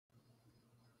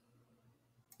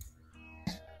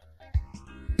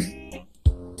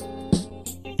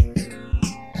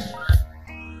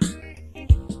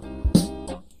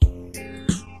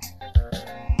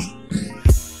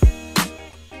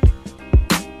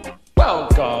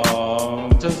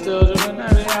Welcome to Still Dripping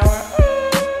Happy Hour.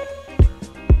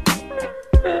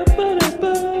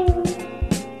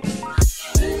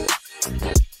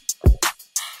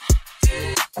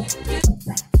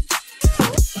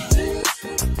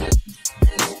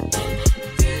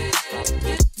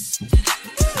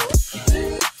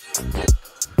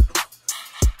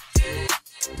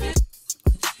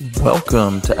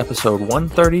 Welcome to episode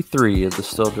 133 of the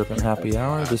Still Dripping Happy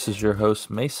Hour. This is your host,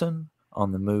 Mason.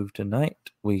 On the move tonight,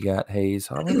 we got Hayes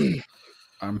Holland.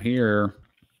 I'm here.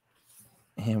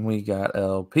 And we got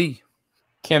LP.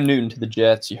 Cam Newton to the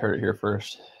Jets. You heard it here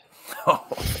first.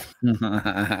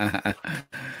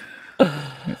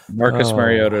 Marcus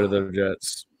Mariota to the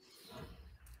Jets.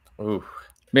 Ooh.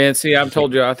 Man, see, I've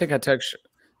told you, I think did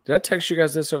I text you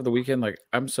guys this over the weekend? Like,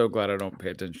 I'm so glad I don't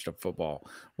pay attention to football.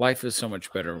 Life is so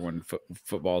much better when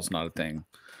football is not a thing.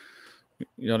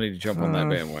 You don't need to jump on that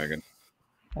bandwagon.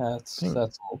 That's a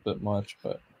little bit much,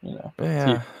 but you know.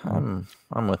 Yeah, I'm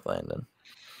with Landon.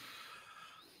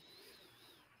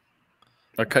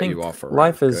 I cut you off.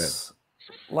 Life is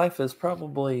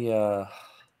probably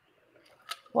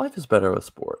life is better with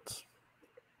sports.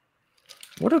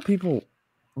 What do people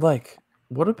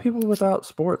without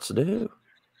sports do?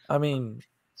 I mean,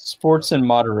 sports in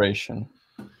moderation.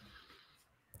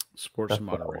 Sports in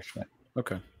moderation.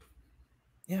 Okay.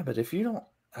 Yeah, but if you don't,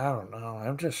 I don't know.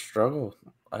 I'm just struggle.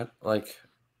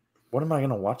 What am I going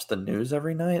to watch the news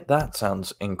every night? That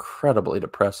sounds incredibly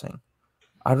depressing.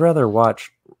 I'd rather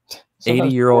watch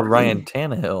 80-year-old Ryan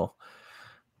Tannehill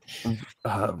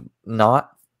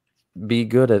not be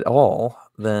good at all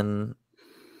than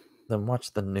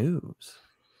watch the news.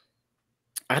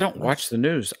 I don't watch the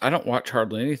news. I don't watch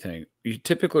hardly anything. You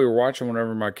typically are watching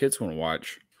whenever my kids want to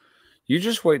watch. You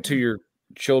just wait till your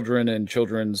children and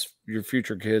your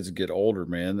future kids get older,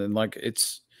 man. And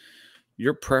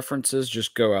your preferences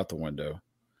just go out the window.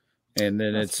 And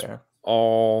then That's fair.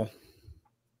 You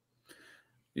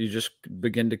just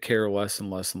begin to care less and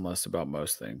less and less about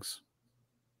most things.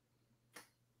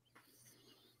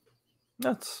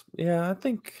 I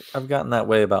think I've gotten that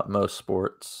way about most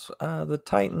sports. The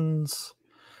Titans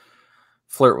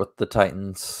flirt with the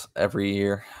Titans every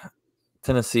year.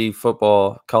 Tennessee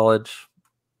football, college.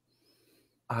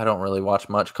 I don't really watch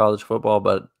much college football,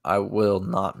 but I will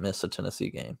not miss a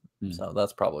Tennessee game. So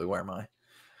that's probably where my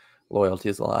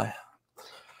loyalties lie.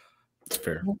 It's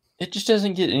fair. It just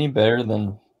doesn't get any better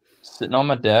than sitting on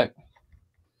my deck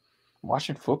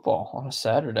watching football on a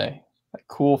Saturday. That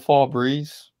cool fall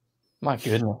breeze. My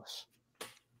goodness.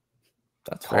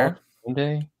 That's fair.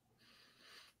 Day.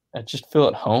 I just feel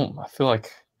at home. I feel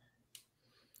like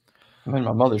I'm in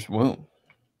my mother's womb.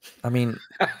 I mean,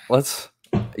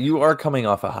 you are coming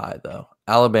off a high, though.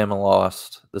 Alabama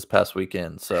lost this past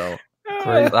weekend, so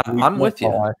I'm with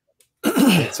you.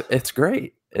 It's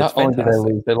great. It's Not only did they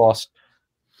lose, they lost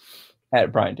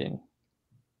at Bryant-Denny.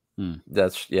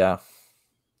 It's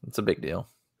a big deal.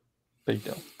 Big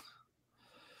deal.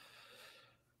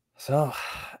 So,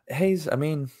 Hayes, I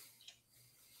mean,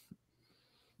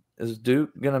 is Duke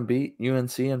going to beat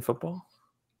UNC in football?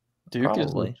 Duke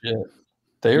Probably. Is legit.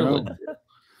 They're legit.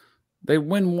 They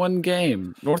win one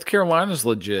game. North Carolina's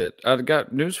legit. I've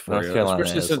got news for North you. Carolina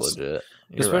is legit.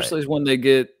 Especially when they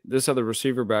get this other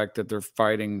receiver back that they're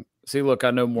fighting. See, look,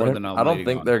 I know more than I don't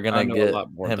think they're going to get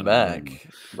him back.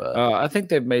 But I think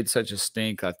they've made such a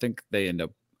stink. I think they end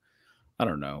up. I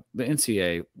don't know. The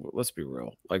NCAA. Let's be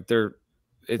real.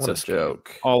 It's a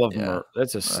joke. All of them are.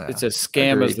 It's a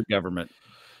scam as the government.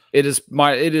 It is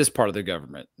part of the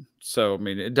government. So I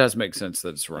mean, it does make sense that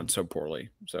it's run so poorly.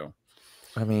 So,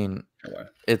 I mean,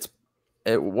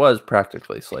 it was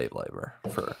practically slave labor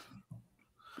for.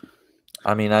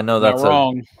 I mean, I know that's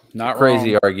not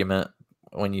crazy wrong. Argument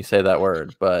when you say that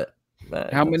word, but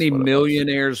how many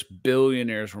millionaires,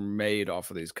 billionaires were made off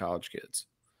of these college kids?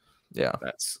 Yeah,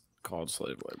 that's called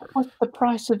slave labor. What's the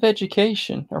price of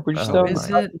education? Are we just throwing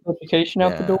education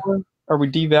out the door? Are we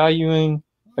devaluing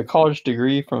a college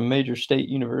degree from a major state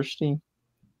university?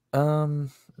 No,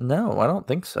 I don't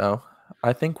think so.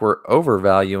 I think we're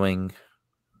overvaluing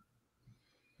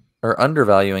or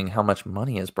undervaluing how much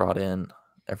money is brought in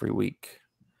every week.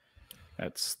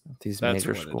 That's these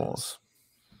major schools.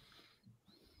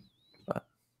 But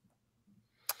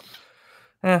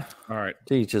all right.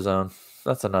 To each his own.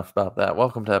 That's enough about that.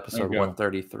 Welcome to episode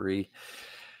 133.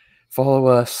 Follow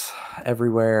us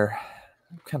everywhere.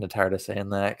 I'm kind of tired of saying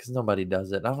that because nobody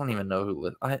does it. I don't even know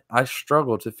who. I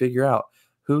struggle to figure out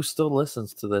who still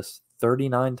listens to this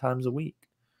 39 times a week.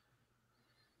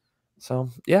 So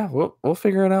yeah, we'll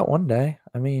figure it out one day.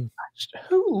 I mean,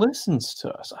 Who listens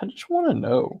to us? I just want to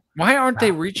know. Why aren't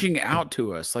they reaching out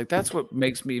to us? Like that's what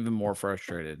makes me even more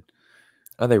frustrated.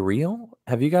 are they real?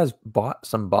 Have you guys bought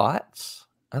some bots?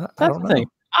 I That's don't the know. thing.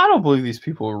 I don't believe these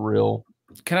people are real.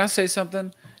 Can I say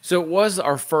something? So it was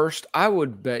our first, I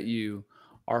would bet you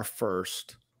our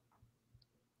first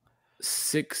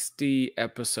 60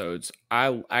 episodes.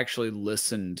 I actually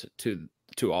listened to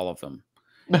all of them.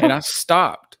 And I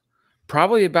stopped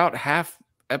probably about half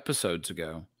episodes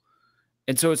ago.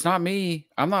 And so it's not me.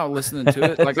 I'm not listening to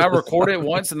it. Like I record it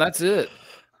once and that's it.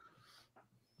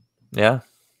 Yeah,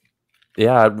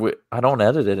 yeah. I don't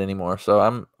edit it anymore, so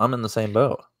I'm in the same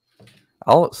boat.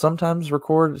 I'll sometimes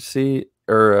record,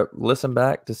 listen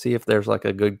back to see if there's like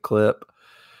a good clip.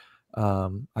 I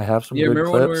have some Yeah, good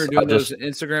remember when we clips. were doing those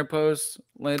Instagram posts,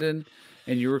 Landon,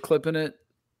 and you were clipping it?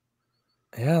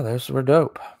 Yeah, those were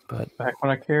dope. But Back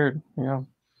when I cared,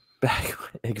 back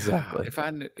exactly.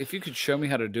 If you could show me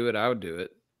how to do it, I would do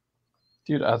it.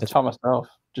 Dude, I taught myself.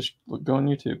 Just go on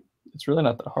YouTube. It's really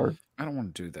not that hard. I don't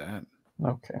want to do that.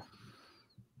 Okay.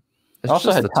 It's I also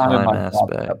just had the time in time my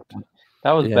job. aspect.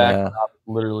 That was back when Yeah. I was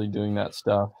literally doing that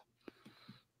stuff.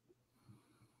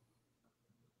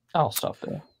 I'll stop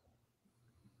there.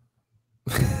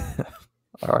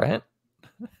 All right.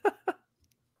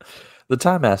 The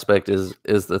time aspect is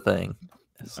the thing.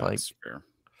 It's like That's fair.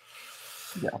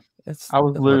 Yeah. it's I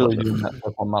was a little literally bit- doing that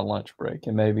stuff on my lunch break,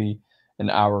 and maybe an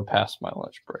hour past my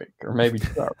lunch break, or maybe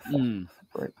 2 hours. Mm.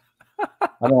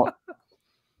 I don't.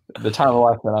 The time of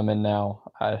life that I'm in now,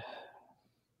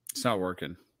 It's not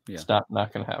working. Yeah, it's not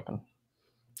going to happen.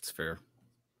 it's fair.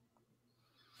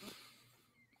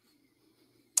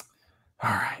 All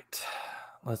right.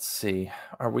 Let's see.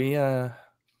 Are we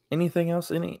anything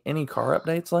else? Any car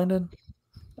updates, Landon?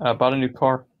 I bought a new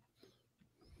car.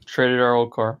 Traded our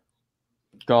old car.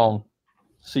 Gone.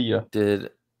 See ya.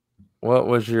 What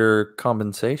was your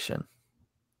compensation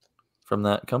from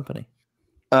that company?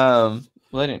 Well,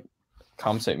 they didn't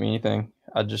compensate me anything.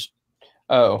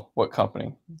 What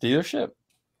company? Dealership?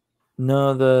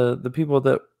 No, the people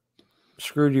that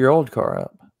screwed your old car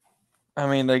up. I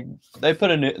mean, they put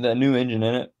the new engine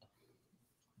in it.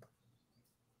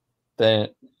 They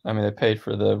paid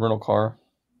for the rental car.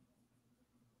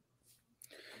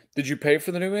 Did you pay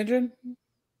for the new engine?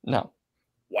 No,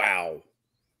 Wow.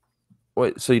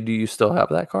 Wait, so do you still have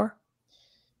that car?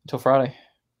 until Friday.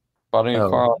 Bought a new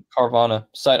car on Carvana,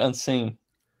 sight unseen.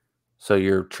 So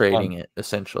you're trading it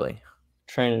essentially.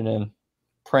 Training in,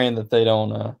 praying that they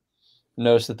don't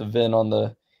notice that the VIN on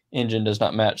the engine does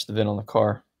not match the VIN on the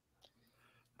car.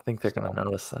 I think they're gonna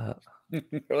notice that.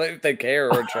 If they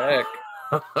care or check.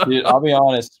 Dude, I'll be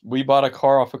honest. We bought a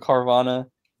car off of Carvana.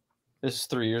 This is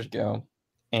 3 years ago,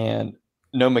 and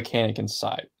no mechanic in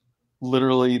sight.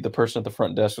 Literally, the person at the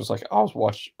front desk was like, I was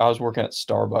working at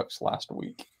Starbucks last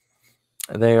week.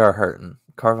 They are hurting.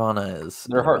 Carvana is.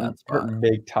 They're in a bad spot. hurting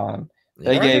big time. Yeah.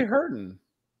 Why are they hurting?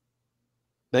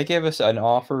 They gave us an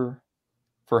offer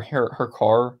for her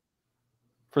car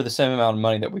for the same amount of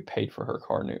money that we paid for her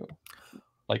car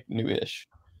new-ish.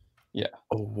 Yeah.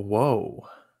 Oh, whoa.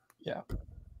 Yeah.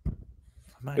 I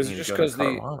might Is it need to just go to 'cause the-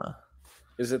 Carvana.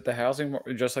 Is it the housing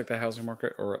market, just like the housing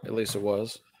market, or at least it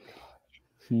was?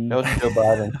 No, Joe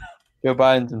Biden. Joe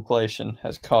Biden's inflation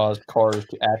has caused cars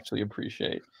to actually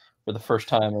appreciate for the first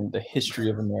time in the history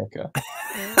of America.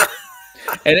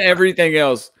 And everything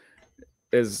else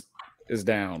is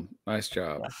down. Nice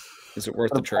job. Is it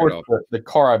worth But the of course, trade-off? the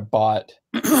car I bought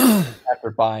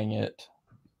after buying it,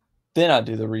 then I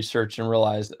do the research and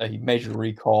realize a major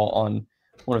recall on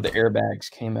one of the airbags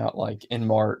came out like in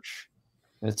March.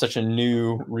 And it's such a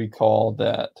new recall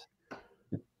that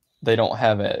they don't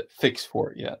have a fix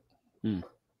for it yet. Hmm.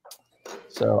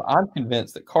 So I'm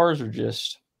convinced that cars are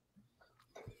just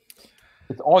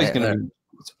it's always Man, going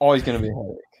to be a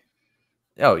headache.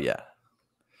 Oh yeah.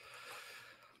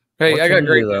 Hey, What I can got you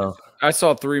great do, news. though? I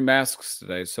saw 3 masks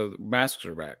today, so masks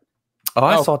are back. Oh,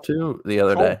 I Oh. saw 2 the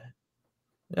other Cool. day.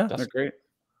 Yeah, That's They're great.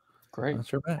 great.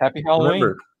 that's right. Happy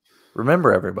Halloween.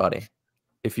 Remember, everybody,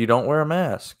 if you don't wear a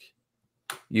mask,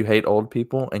 you hate old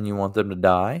people and you want them to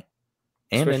die,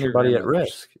 and Especially your anybody at grandmothers.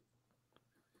 risk.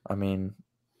 I mean,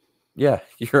 yeah,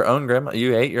 your own grandma.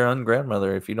 You hate your own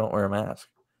grandmother if you don't wear a mask.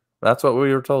 That's what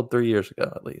we were told 3 years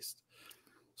ago, at least.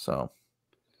 So,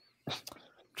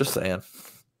 just saying.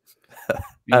 Add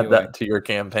Anyway, that to your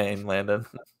campaign, Landon.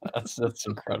 That's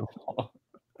incredible.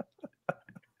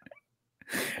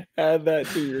 add that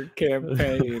to your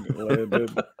campaign,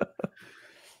 Landon.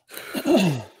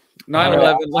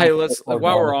 9/11. Hey, let's I'll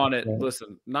while go we're on on it, it.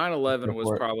 listen. 9/11 Go was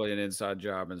for it. probably an inside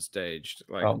job and staged.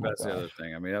 Like Oh my that's the other gosh.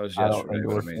 thing. I mean, that was I don't yesterday. But I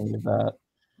endorse mean, any of that.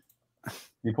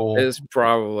 People,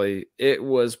 it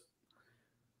was,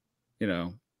 you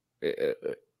know,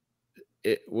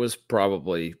 it was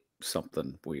probably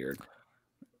something weird.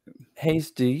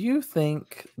 Hayes, do you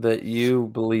think that you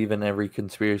believe in every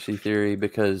conspiracy theory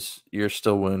because you're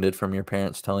still wounded from your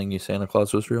parents telling you Santa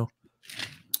Claus was real?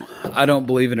 I don't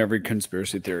believe in every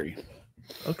conspiracy theory.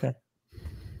 Okay.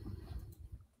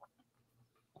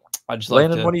 I just like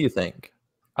Landon, what do you think?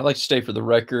 I'd like to stay for the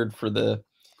record for the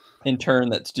intern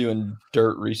that's doing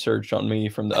dirt research on me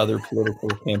from the other political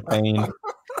campaign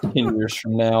 10 years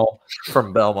from now.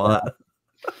 From Belmont.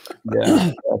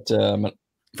 Yeah. But,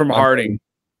 From Harding.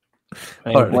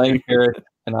 My name's Lane Garrett,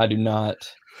 and I do not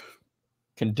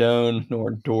condone nor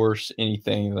endorse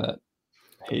anything that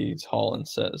Hayes Holland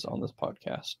says on this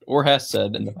podcast, or has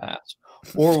said in the past,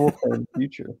 or will say in the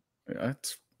future. Yeah,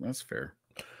 that's fair.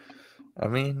 I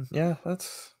mean, yeah,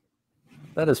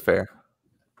 that is fair.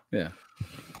 Yeah.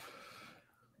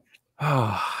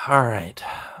 Oh, all right.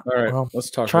 All right. Well,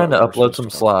 let's talk. Trying to about what we're upload supposed some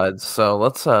to talk slides, so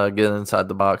let's get inside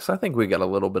the box. I think we got a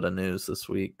little bit of news this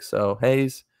week. So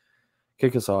Hayes,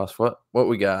 kick us off. What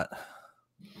we got?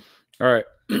 All right.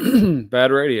 Bad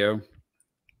radio.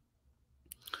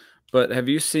 But have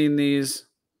you seen these?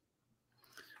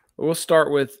 We'll start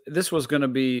with this was going to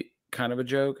be kind of a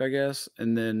joke, I guess,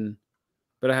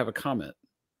 but I have a comment.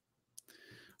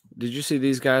 Did you see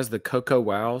these guys, the Coco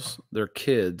Wows? They're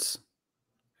kids.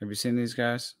 Have you seen these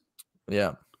guys?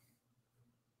 Yeah.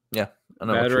 I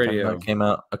know Bad what you're radio. talking about. Came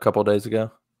out a couple days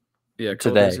ago. Yeah, a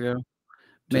couple days ago.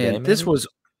 Man, this maybe? was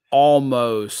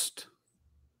almost.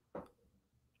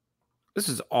 This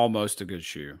is almost a good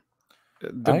shoe.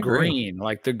 The I agree. green,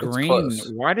 like the It's green.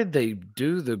 close. Why did they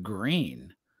do the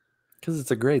green? Because it's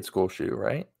a grade school shoe,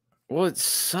 right? Well, it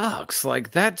sucks.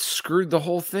 Like that screwed the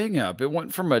whole thing up. It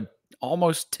went from a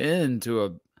almost 10 to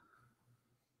a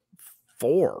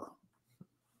 4.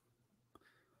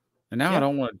 And now I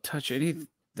don't want to touch anything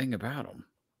about them.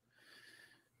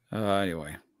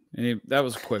 Anyway, that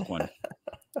was a quick one.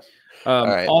 All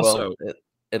right. Also, well,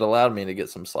 it allowed me to get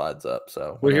some slides up.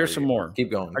 So well, here's some more.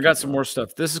 Keep going. I got some more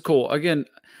stuff. This is cool. Again,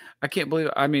 I can't believe.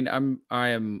 I mean, I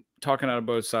am talking out of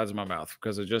both sides of my mouth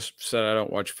because I just said I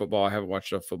don't watch football. I haven't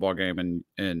watched a football game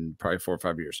in probably 4 or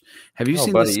 5 years. Have you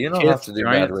seen buddy, this? You don't have to do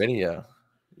bad radio.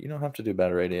 You don't have to do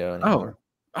bad radio anymore.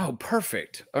 Oh,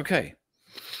 perfect. Okay.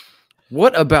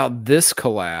 What about this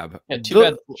collab? Yeah, too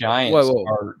bad the Giants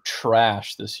are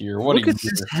trash this year. Look at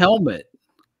this helmet.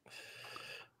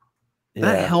 Yeah,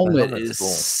 that helmet is cool.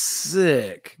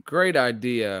 Sick. Great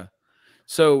idea.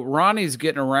 So Ronnie's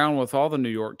getting around with all the New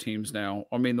York teams now.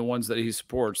 I mean, the ones that he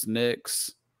supports,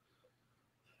 Knicks.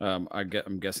 I'm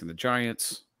guessing the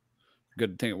Giants.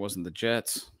 Good thing it wasn't the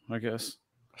Jets, I guess.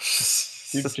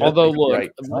 Although, look,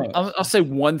 I'll say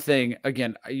one thing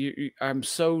again. I'm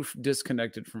so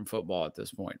disconnected from football at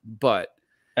this point. But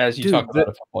as you talk about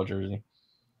a football jersey,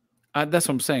 that's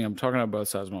what I'm saying. I'm talking out both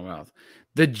sides of my mouth.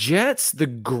 The Jets, the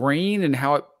green and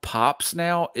how it pops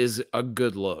now is a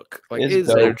good look. Like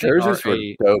their jerseys were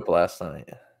dope last night.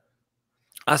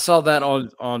 I saw that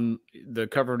on the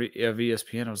cover of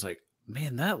ESPN. I was like,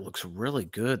 man, that looks really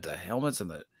good. The helmets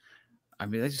and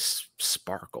they just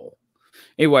sparkle.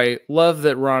 Anyway, love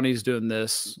that Ronnie's doing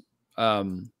this.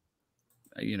 We're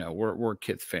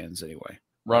Kith fans anyway.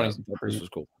 Ronnie's this was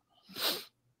cool.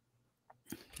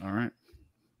 All right.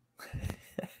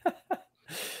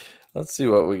 Let's see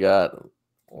what we got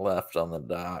left on the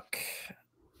dock.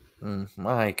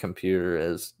 My computer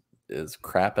is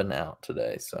crapping out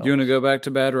today. So you want to go back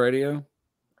to bad radio?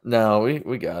 No,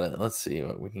 we got it. Let's see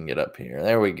what we can get up here.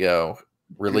 There we go.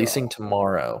 Releasing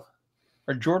tomorrow.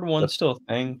 Are Jordan 1s still a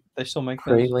thing? They still make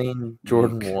Praline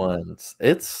Jordan 1s.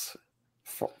 It's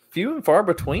few and far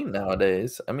between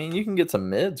nowadays. I mean, you can get some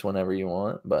mids whenever you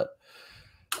want, but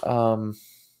I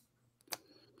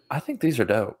think these are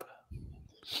dope.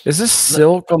 Is this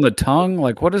silk on the tongue?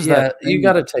 Like, what is that? You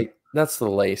got to take that's the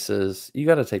laces. You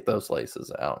got to take those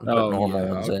laces out and put normal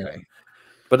ones in.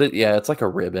 But it's like a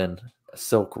ribbon, a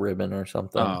silk ribbon or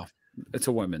something. Oh, it's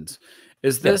a women's.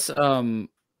 Is this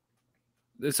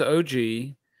it's an OG?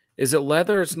 Is it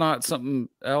leather? It's not something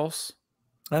else.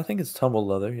 I think it's tumble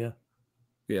leather. Yeah.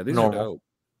 Yeah, these are dope.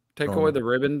 Take away the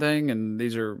ribbon thing, and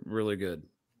these are really good.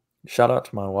 Shout out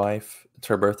to my wife. It's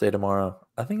her birthday tomorrow.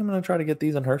 I think I'm going to try to get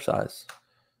these in her size.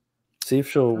 See if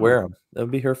she'll wear them. That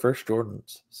would be her first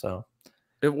Jordans. So,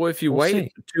 if you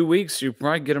wait 2 weeks, you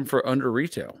probably get them for under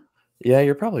retail. Yeah,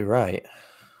 you're probably right.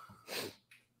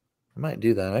 I might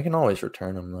do that. I can always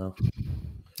return them though.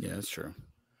 Yeah, that's true.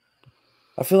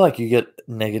 I feel like you get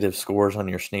negative scores on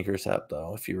your sneakers app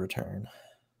though if you return.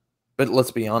 But let's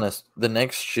be honest, the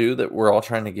next shoe that we're all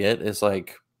trying to get is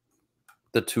like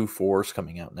the 2.4s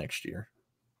coming out next year.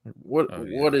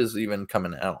 What is even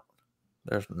coming out?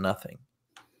 There's nothing.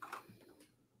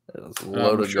 It's a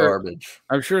load of garbage.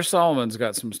 I'm sure Solomon's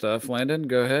got some stuff. Landon,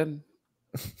 go ahead.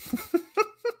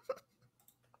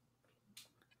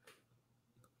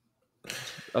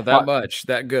 Oh, that much?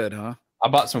 That good, huh? I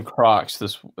bought some Crocs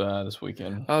this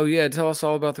weekend. Oh yeah, tell us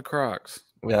all about the Crocs.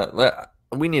 Yeah,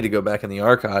 we need to go back in the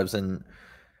archives and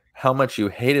how much you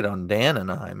hated on Dan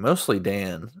and I, mostly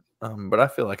Dan. But I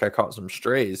feel like I caught some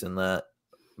strays in that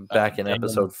back in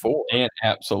episode 4. Dan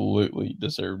absolutely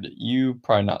deserved it. You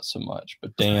probably not so much,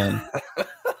 but Dan.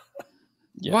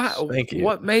 Yes. Why? Thank you.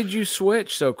 What made you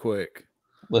switch so quick?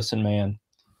 Listen, man,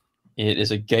 it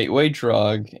is a gateway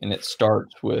drug, and it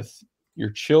starts with your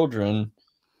children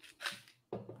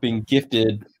being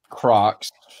gifted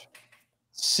Crocs,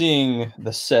 seeing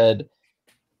the said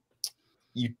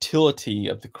utility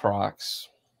of the Crocs,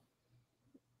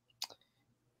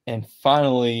 and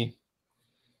finally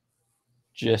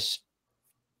just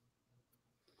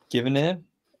giving in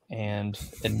and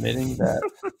admitting that,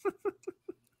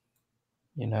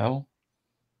 you know,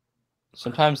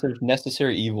 sometimes there's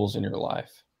necessary evils in your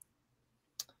life.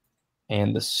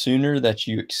 And the sooner that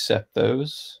you accept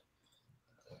those,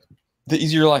 the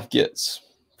easier life gets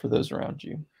for those around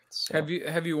you. So, have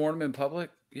you worn them in public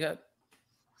yet?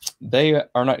 They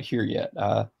are not here yet.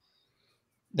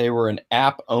 They were an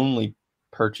app-only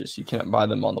purchase. You cannot buy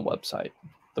them on the website,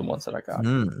 the ones that I got.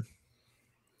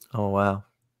 Oh, wow.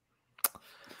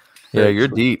 Yeah, you're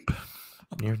deep.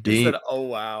 You're deep. You said, oh,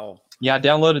 wow. Yeah, I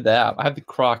downloaded the app. I have the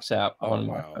Crocs app on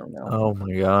my phone now. Oh,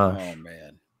 my gosh. Oh,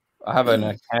 man. I have an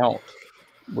account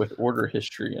with order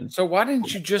history. And so why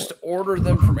didn't you just order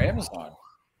them from Amazon?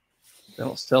 They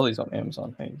don't sell these on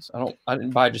Amazon, Hayes. I didn't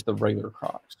buy just the regular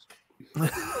Crocs.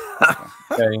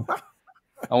 Okay.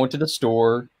 I went to the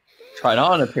store, tried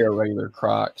on a pair of regular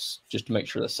Crocs just to make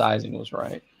sure the sizing was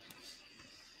right.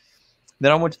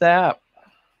 Then I went to the app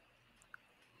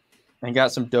and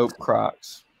got some dope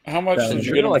Crocs. How much did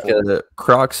you get like a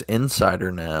Crocs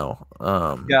insider now?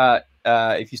 Got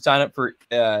if you sign up for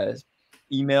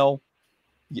email,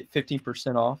 you get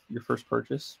 15% off your first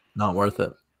purchase. Not worth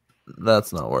it.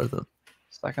 That's not worth it.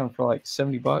 It's like I'm for like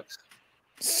 $70.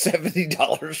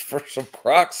 $70 for some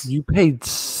Crocs. You paid.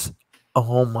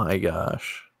 Oh my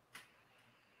gosh.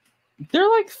 They're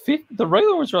like the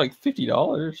regular ones are like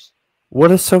 $50.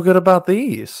 What is so good about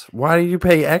these? Why do you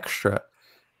pay extra?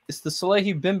 It's the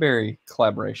Salehi Benberry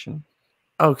collaboration.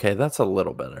 Okay, that's a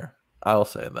little better. I'll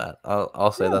say that.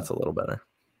 I'll say that's a little better.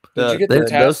 Did you get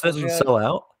those didn't sell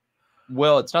out?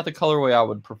 Well, it's not the colorway I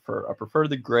would prefer. I prefer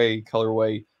the gray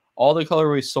colorway. All the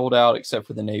colorways sold out except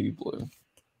for the navy blue.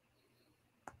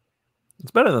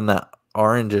 It's better than that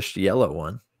orangish yellow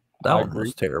one. That one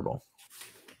was terrible.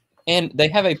 And they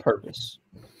have a purpose.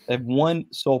 They have one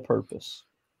sole purpose.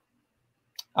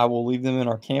 I will leave them in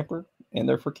our camper, and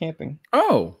they're for camping.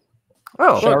 Oh,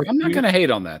 look, I'm not going to hate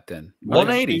on that then.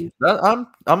 180. I'm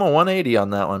a 180 on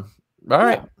that one. All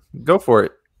right, go for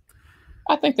it.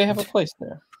 I think they have a place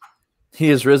there. He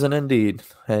is risen indeed,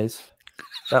 Hayes.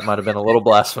 That might have been a little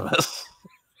blasphemous.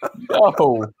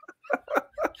 No.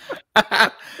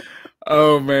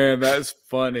 Oh man, that's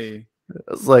funny.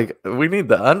 It's like we need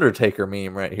the Undertaker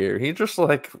meme right here. He just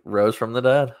like rose from the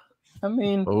dead. I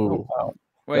mean, wow.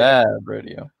 Bad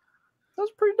radio.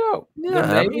 That's pretty dope. Yeah,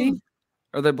 they're navy.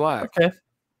 Or are they black? Okay,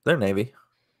 they're navy.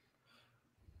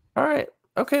 All right.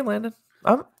 Okay, Landon.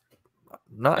 I'm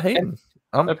not hating.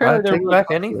 I take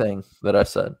back anything that I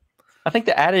said. I think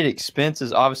the added expense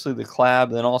is obviously the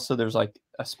collab. Then also there's like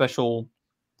a special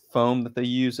foam that they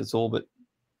use. It's a little bit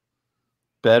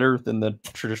better than the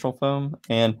traditional foam,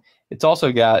 and it's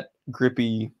also got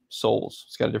grippy soles.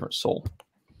 It's got a different sole.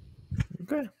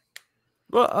 Okay.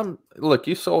 Well, look,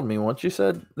 you sold me once. You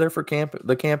said they're for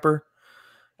the camper.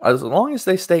 As long as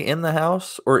they stay in the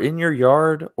house or in your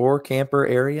yard or camper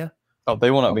area. Oh, they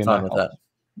will not be in my house. That.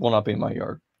 Will not be in my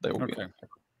yard. They will be.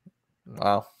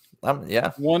 Wow.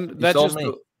 Yeah. One that's just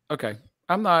okay.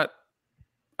 I'm not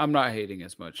hating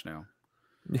as much now.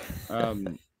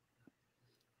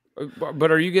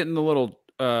 But are you getting the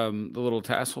little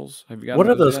tassels? Have you got? What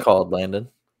are those called, Landon?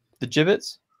 The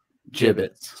gibbets.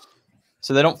 Gibbets.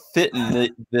 So they don't fit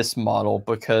in this model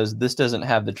because this doesn't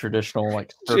have the traditional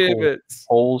like circle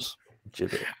holes.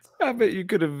 Gibbet. I bet you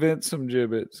could invent some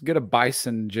gibbets. Get a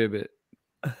bison gibbet.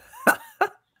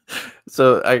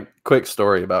 So, a quick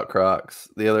story about Crocs.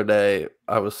 The other day,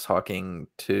 I was talking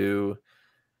to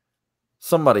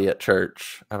somebody at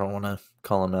church. I don't want to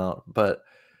call him out, but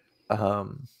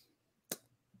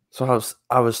So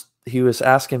he was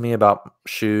asking me about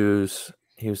shoes.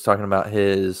 He was talking about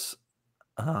his,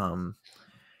 and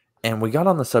we got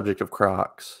on the subject of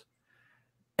Crocs,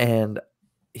 and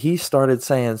he started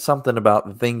saying something about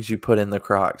the things you put in the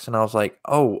Crocs, and I was like,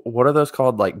 "Oh, what are those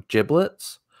called? Like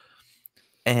giblets?"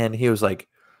 And he was like,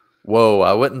 "Whoa,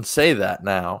 I wouldn't say that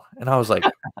now." And I was like,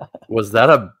 "Was that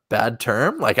a bad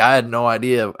term?" Like I had no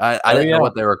idea. I didn't know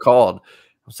what they were called.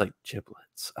 I was like,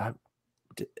 "Giblets."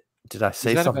 Did I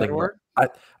say something? A bad word?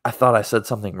 I thought I said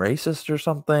something racist or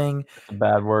something. It's a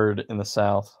bad word in the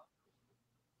South.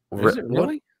 Is it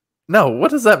really? What? No,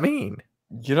 what does that mean?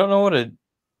 You don't know what a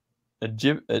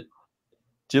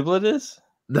giblet is?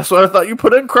 That's what I thought you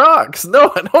put in Crocs.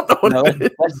 No, I don't know what it is.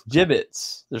 That's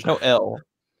gibbets. There's no L.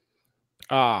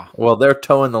 Well, they're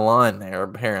towing the line there,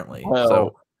 apparently. Well,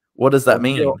 so what does that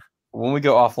mean? When we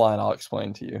go offline, I'll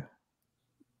explain to you.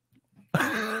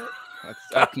 I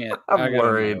can't. I'm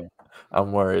worried.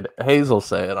 I'm worried. Hazel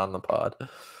say it on the pod.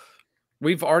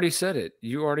 We've already said it.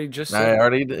 You already just said I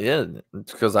already did.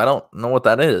 Because I don't know what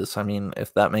that is. I mean,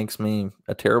 if that makes me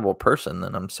a terrible person,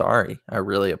 then I'm sorry. I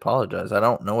really apologize. I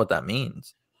don't know what that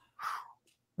means.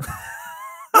 What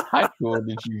high school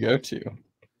did you go to?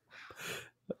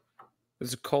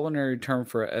 It's a culinary term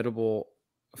for an edible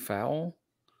fowl,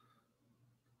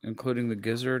 including the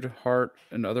gizzard, heart,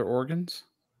 and other organs.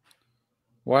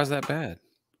 Why is that bad?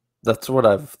 That's what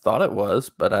I've thought it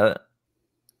was, but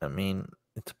I mean,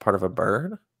 it's a part of a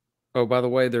bird. Oh, by the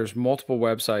way, there's multiple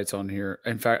websites on here.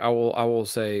 In fact, I will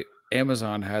say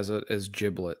Amazon has it as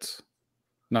giblets,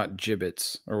 not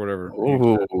gibbets or whatever.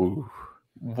 Ooh.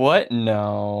 What?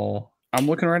 No. I'm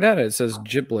looking right at it. It says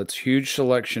giblets, huge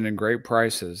selection and great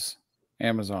prices.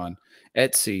 Amazon,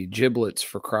 Etsy, giblets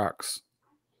for Crocs.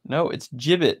 No, it's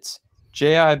gibbets.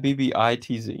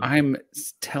 Jibbitz. I'm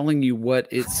telling you what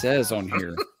it says on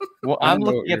here. Well, I'm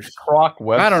looking at the Croc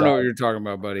website. I don't know what you're talking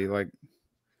about, buddy. Like,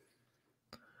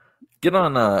 get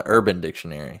on Urban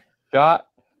Dictionary.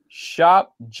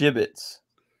 Shop gibbets.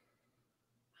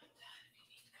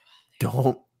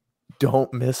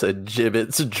 Don't miss a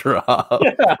gibbets drop.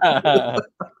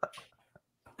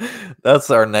 That's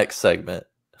our next segment.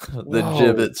 The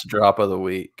gibbets drop of the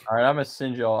week. All right, I'm gonna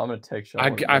send y'all. I'm gonna text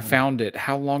y'all. I found it.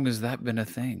 How long has that been a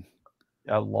thing?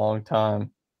 A long time.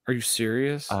 Are you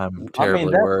serious? I'm terribly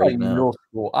worried like now. Middle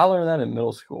school. I learned that in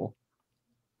middle school.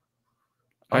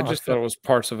 I just thought it was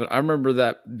parts of it. I remember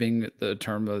that being the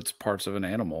term that's parts of an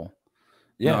animal.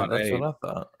 Yeah, that's what I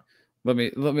thought. Let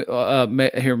me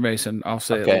here, Mason. I'll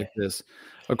say it like this.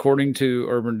 According to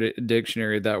Urban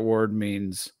Dictionary, that word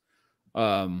means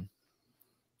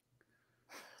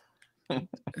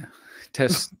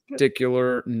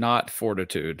testicular, not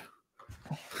fortitude.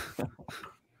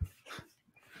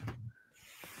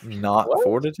 Not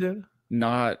fortitude?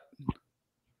 Not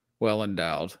well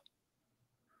endowed.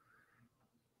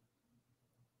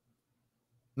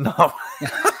 No.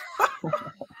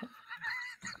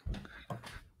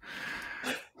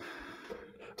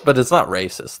 But it's not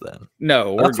racist then.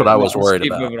 No, that's what I was worried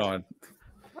about. Moving on.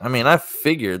 I mean, I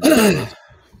figured that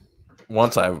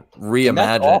once I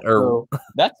reimagined,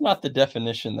 that's not the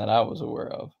definition that I was aware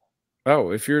of. Oh,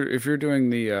 if you're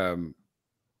doing the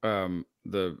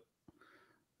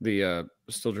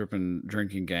still dripping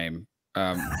drinking game,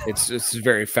 it's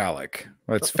very phallic.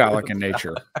 It's phallic in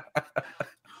nature.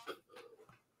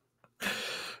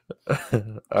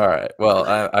 All right. Well,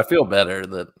 I feel better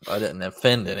that I didn't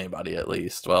offend anybody, at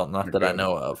least. Well, not that I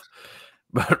know of.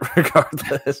 But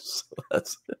regardless,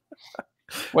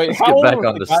 wait. How old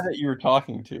was the guy that you were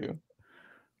talking to?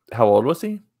 How old was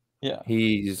he? Yeah,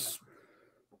 he's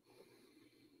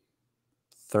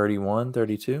 31,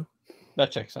 32.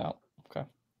 That checks out. Okay.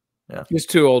 Yeah, he's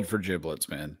too old for giblets,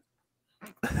 man.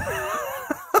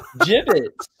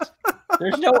 Gibbets.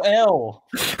 There's no L.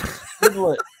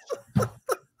 Giblets.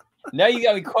 Now you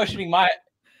got me questioning my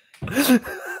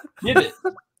gibbet.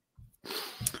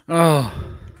 Oh.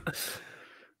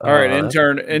 All right,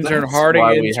 intern Harding.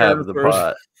 Why we have the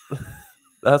pod.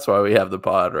 That's why we have the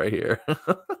pod right here. I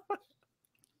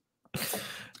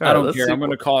don't care. I'm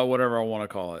going to call it whatever I want to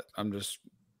call it. I'm just.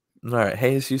 All right,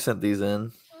 Hayes, you sent these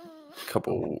in a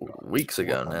couple weeks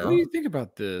ago now. What do you think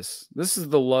about this? This is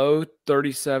the low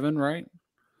 37, right?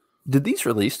 Did these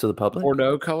release to the public?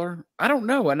 Bordeaux color? I don't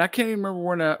know, and I can't even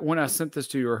remember when I sent this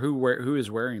to you or who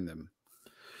is wearing them.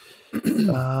 It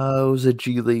was a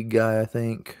G League guy, I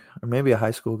think, or maybe a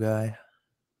high school guy.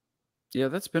 Yeah,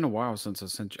 that's been a while since I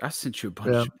sent you a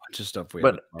bunch of stuff.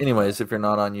 But anyways, if you're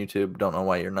not on YouTube, don't know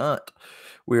why you're not.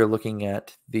 We are looking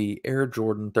at the Air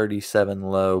Jordan 37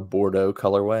 Low Bordeaux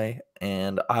colorway,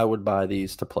 and I would buy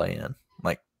these to play in,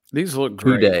 like These look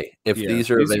great. today. If Yeah, these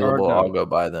are these are available, I'll dope. go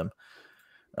buy them.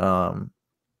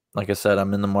 Like I said,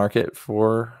 I'm in the market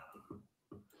for.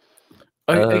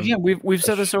 Again, we've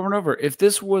said this over and over. If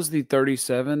this was the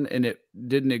 37 and it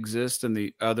didn't exist in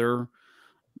the other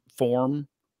form,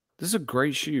 this is a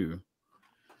great shoe.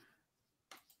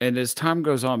 And as time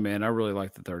goes on, man, I really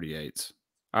like the 38s.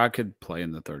 I could play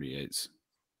in the 38s.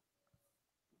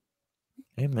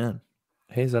 Amen.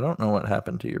 Hayes, I don't know what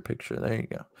happened to your picture. There you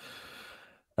go.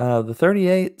 The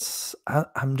 38s,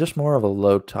 I'm just more of a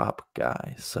low top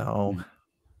guy, so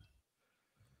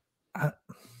I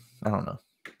don't know.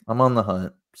 I'm on the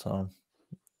hunt, so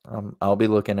I'll be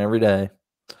looking every day.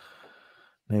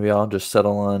 Maybe I'll just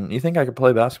settle on. You think I could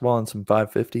play basketball in some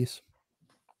 550s?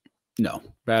 No,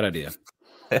 bad idea.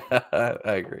 I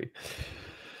agree.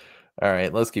 All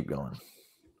right, let's keep going.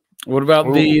 What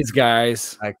about these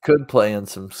guys? I could play in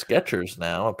some Skechers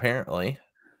now, apparently,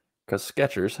 because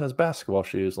Skechers has basketball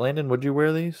shoes. Landon, would you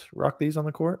wear these? Rock these on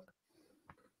the court?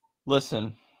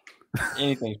 Listen,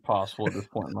 anything's possible at this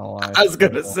point in my life. I was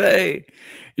gonna say,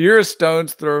 you're a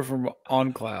stone's throw from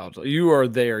on clouds. You are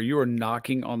there. You are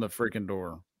knocking on the freaking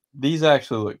door. These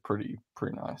actually look pretty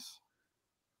nice.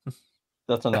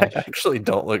 That's a nice. They actually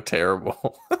don't look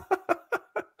terrible.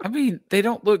 I mean, they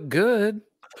don't look good.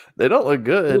 They don't look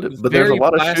good, Look but there's a very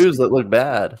lot of plastic. shoes that look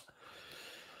bad.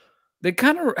 They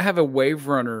kind of have a Wave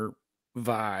Runner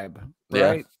vibe,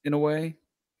 right? Yeah. In a way.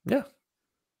 Yeah.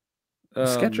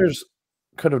 Skechers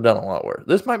could have done a lot worse.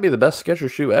 This might be the best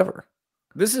Skechers shoe ever.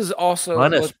 This is also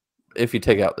minus if you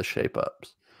take out the shape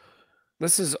ups.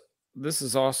 This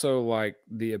is also like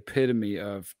the epitome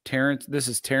of Terrence. This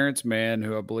is Terrence Mann,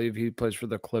 who I believe he plays for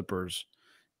the Clippers.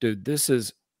 Dude, this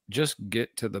is just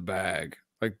get to the bag.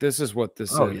 Like, this is what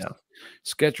this is. Yeah.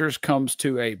 Skechers comes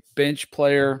to a bench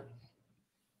player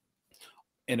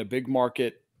in a big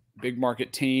market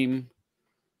team.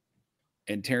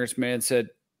 And Terrence Mann said,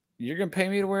 "You're going to pay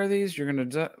me to wear these? You're going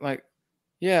to like,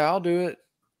 yeah, I'll do it."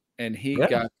 And he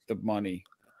got the money,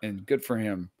 and good for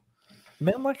him.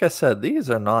 Man, like I said,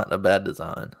 these are not a bad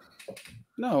design.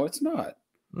 No, it's not.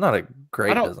 Not a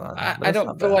great design. I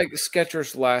don't feel like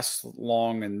Skechers lasts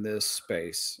long in this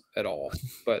space at all.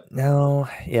 But no,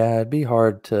 yeah, it'd be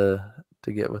hard to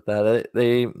get with that.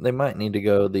 They might need to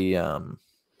go the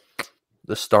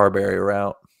Starberry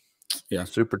route. Yeah,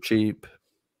 super cheap.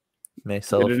 May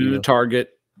sell get it into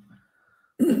Target.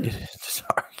 Get it to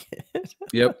Target.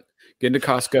 Yep, get into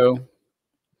Costco,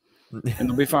 and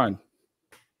it'll be fine.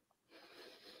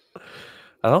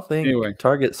 I don't think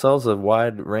Target sells a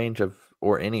wide range of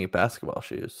or any basketball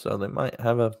shoes, so they might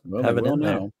have it in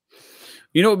there.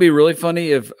 You know, it would be really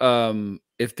funny if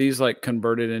these like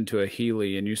converted into a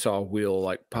Heeley and you saw a wheel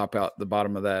like pop out the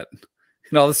bottom of that,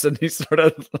 and all of a sudden he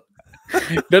started.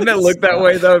 Doesn't it look that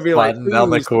way though? It'd be like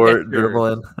down the court,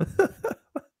 dribbling.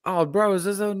 Oh, bro, is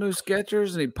this those new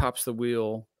Skechers? And he pops the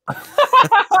wheel.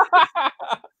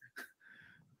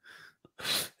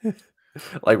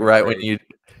 Like right when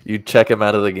you check him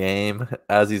out of the game,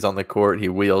 as he's on the court, he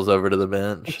wheels over to the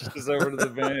bench. Just over to the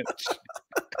bench.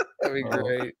 That'd be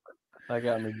great. That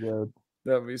got me good.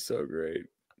 That'd be so great.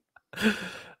 Hey,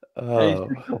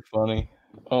 you're so funny.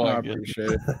 Oh, I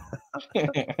appreciate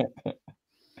it.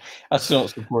 I still don't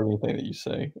support anything that you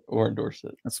say or endorse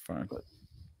it. That's fine.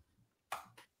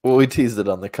 Well, we teased it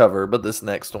on the cover, but this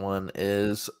next one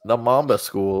is the Mamba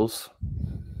schools.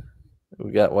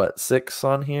 We got 6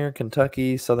 on here?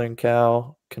 Kentucky, Southern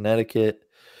Cal, Connecticut,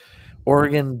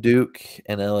 Oregon, Duke,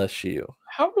 and LSU.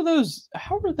 How are those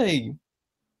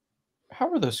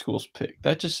schools picked?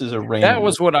 That just is a random. That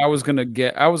was what I was gonna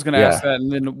get. I was gonna ask that,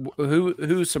 and then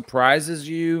who surprises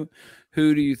you?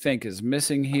 Who do you think is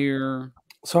missing here?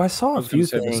 So I saw a few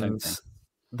things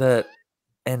that,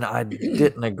 and I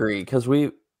didn't agree because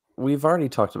we've already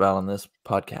talked about on this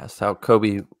podcast how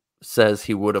Kobe says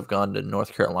he would have gone to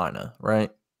North Carolina, right?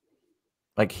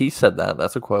 Like he said that.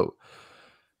 That's a quote.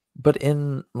 But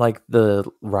in like the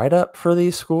write-up for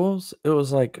these schools, it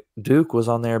was like Duke was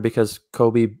on there because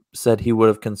Kobe said he would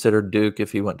have considered Duke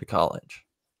if he went to college.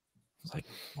 I was like,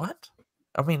 what?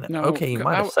 I mean, okay, you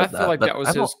might have said that. I feel like that was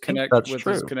his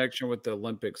his connection with the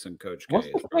Olympics and Coach K. What's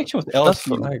the connection with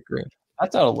LSU? I agree.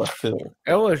 That's out of left field.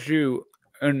 LSU,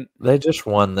 and they just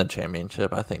won the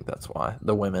championship. I think that's why,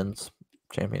 the women's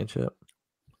championship.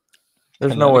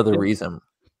 There's no other reason.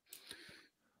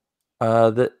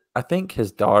 That I think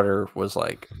his daughter was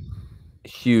like a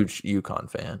huge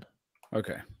UConn fan.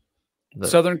 Okay.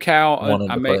 Southern Cal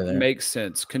makes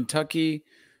sense. Kentucky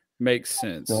makes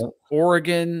sense. Yeah.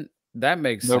 Oregon, that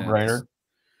makes sense. No-brainer.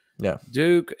 Yeah.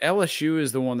 Duke, LSU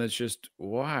is the one that's just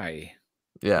why?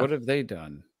 Yeah. What have they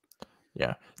done?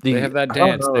 Yeah. They have that I don't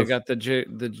dance. know They if- got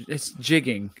it's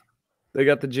jigging. They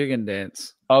got the jigging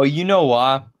dance. Oh, you know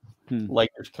why? Hmm.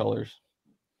 Lakers colors.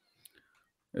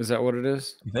 Is that what it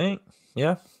is? You think?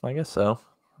 Yeah, I guess so.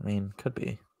 I mean, could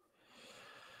be.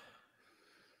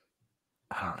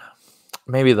 I don't know.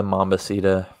 Maybe the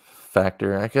Mambasita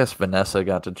factor. I guess Vanessa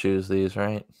got to choose these,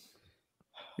 right?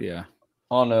 Yeah.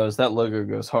 All I know is that logo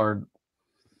goes hard.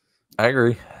 I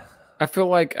agree. I feel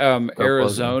like logo.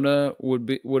 Arizona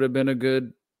could have been a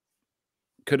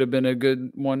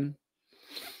good one.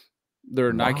 They're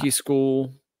a Why? Nike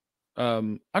school.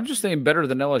 I'm just saying better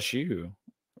than LSU,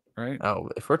 right? Oh,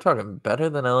 if we're talking better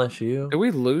than LSU, Did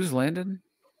we lose Landon?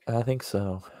 I think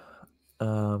so.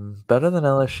 Better than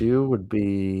LSU would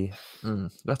be.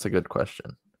 That's a good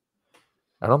question.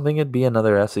 I don't think it'd be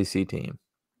another SEC team.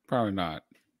 Probably not.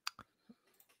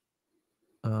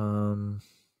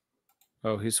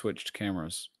 Oh, he switched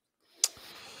cameras.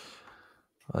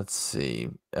 Let's see.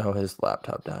 Oh, his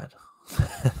laptop died.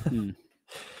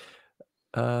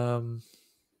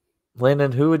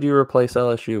 Landon, who would you replace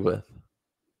LSU with?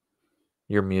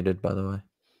 You're muted, by the way.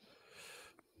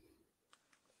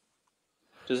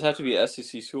 Does it have to be an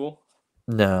SEC school?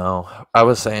 No, I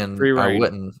was saying Free I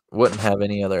reign. wouldn't have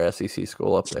any other SEC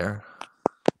school up there.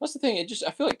 That's the thing.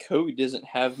 I feel like Kobe doesn't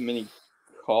have many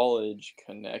college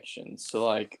connections. So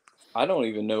like, I don't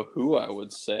even know who I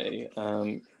would say.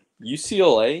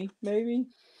 UCLA maybe.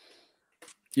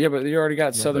 Yeah, but you already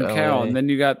got Southern Cal, LA. and then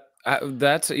you got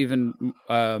that's even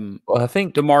Well, I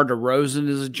think DeMar DeRozan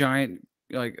is a giant.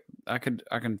 Like I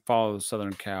can follow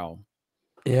Southern Cal.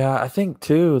 Yeah, I think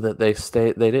too that they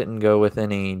didn't go with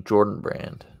any Jordan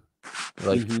brand.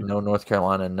 Like no North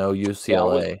Carolina, no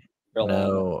UCLA,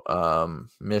 no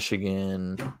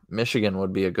Michigan. Michigan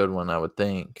would be a good one, I would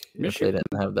think, if they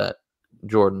didn't have that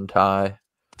Jordan tie.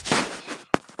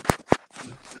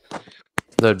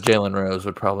 Though Jalen Rose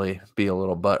would probably be a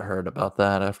little butthurt about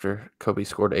that after Kobe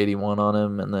scored 81 on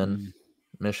him, and then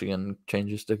Michigan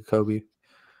changes to Kobe.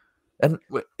 And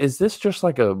is this just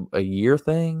like a year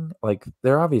thing? Like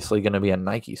they're obviously going to be a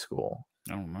Nike school.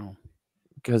 I don't know.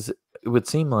 Because it would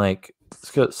seem like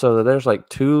so there's like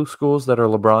 2 schools that are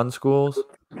LeBron schools,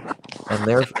 and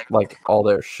there's like all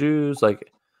their shoes.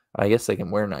 Like I guess they can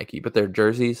wear Nike, but their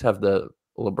jerseys have the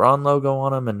LeBron logo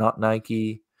on them and not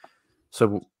Nike.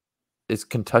 So is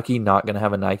Kentucky not going to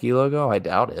have a Nike logo? I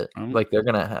doubt it. Like they're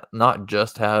going to not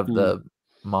just have the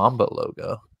Mamba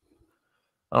logo.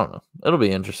 I don't know. It'll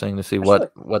be interesting to see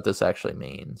what this actually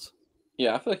means.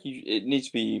 Yeah, I feel like it needs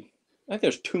to be. I think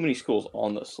there's too many schools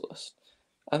on this list.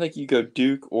 I think you go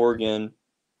Duke, Oregon,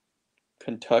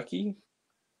 Kentucky.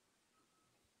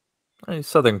 I mean,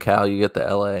 Southern Cal, you get the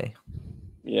LA.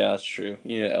 Yeah, that's true.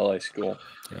 You need an LA school.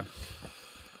 Yeah.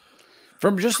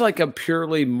 From just like a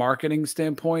purely marketing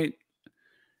standpoint,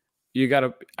 you got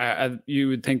to. You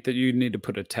would think that you need to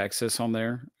put a Texas on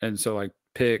there, and so like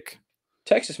pick.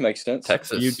 Texas makes sense.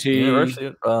 Texas UT.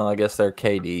 University. Well, I guess they're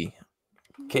KD.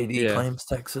 KD claims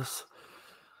Texas.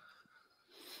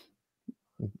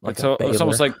 Like it's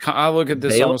almost like I look at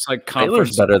this almost like conference.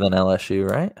 Baylor's better than LSU,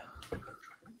 right?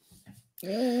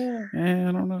 Yeah,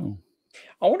 I don't know.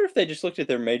 I wonder if they just looked at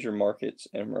their major markets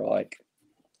and were like,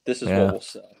 "This is what we'll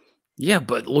sell." Yeah,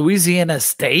 but Louisiana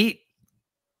State,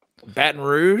 Baton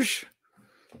Rouge,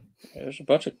 There's a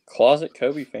bunch of closet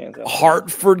Kobe fans out there.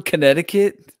 Hartford,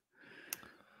 Connecticut.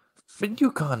 But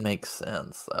UConn makes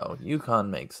sense, though. UConn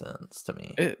makes sense to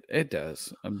me. It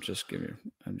does. I'm just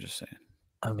saying.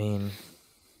 I mean,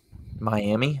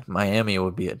 Miami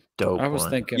would be a dope. I was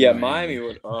thinking. Yeah, Miami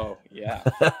would. Oh yeah.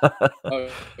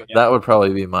 That would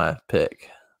probably be my pick.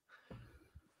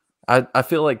 I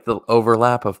feel like the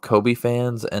overlap of Kobe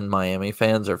fans and Miami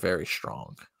fans are very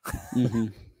strong.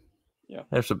 Yeah,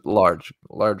 there's a large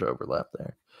overlap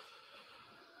there.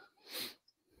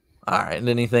 All right.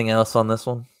 Anything else on this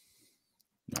one?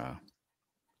 Nah.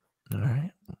 All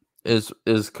right. Is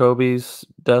Kobe's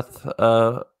death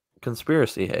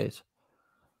conspiracy, Hayes?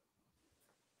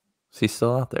 Is he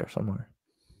still out there somewhere?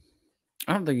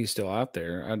 I don't think he's still out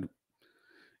there.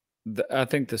 I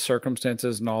think the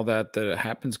circumstances and all that it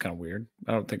happens kind of weird.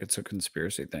 I don't think it's a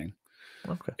conspiracy thing.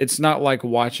 Okay. It's not like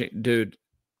watching, dude.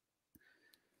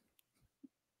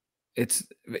 It's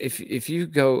if you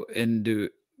go and do.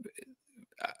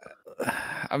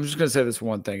 I'm just gonna say this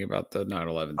one thing about the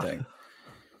 9/11 thing.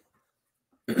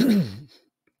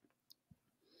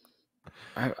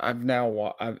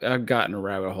 I've gotten a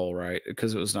rabbit hole, right?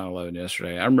 Because it was 9/11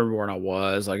 yesterday. I remember when I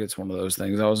was like, it's one of those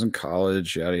things. I was in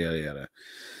college, yada yada yada,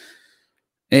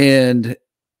 and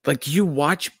like you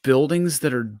watch buildings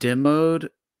that are demoed,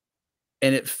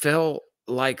 and it felt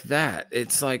like that.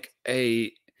 It's like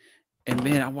And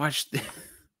man, I watched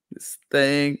this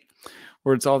thing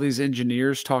where it's all these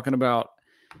engineers talking about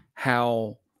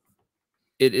how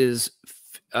it is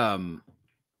from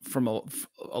a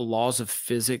laws of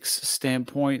physics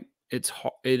standpoint, it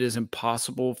is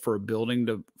impossible for a building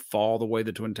to fall the way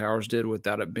the Twin Towers did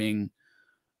without it being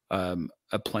a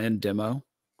planned demo.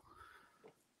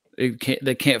 They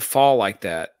can't fall like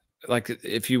that. Like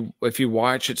if you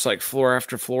watch, it's like floor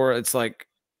after floor. It's like,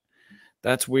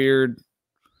 that's weird.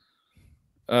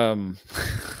 Doesn't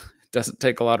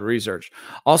take a lot of research.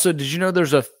 Also, did you know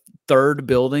there's a third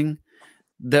building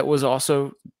that was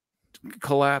also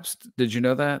collapsed? Did you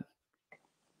know that?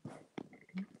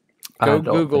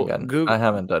 Google. I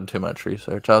haven't done too much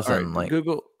research. I was in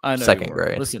Google. I know second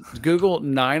grade. Listen, Google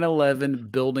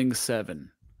 9/11 Building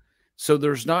 7. So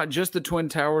there's not just the Twin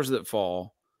Towers that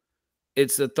fall;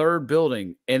 it's the third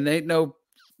building, and they know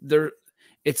there.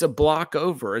 It's a block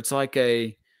over. It's like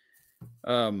a,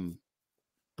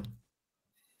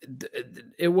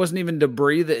 it wasn't even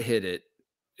debris that hit it,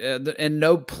 and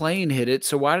no plane hit it.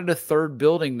 So why did a third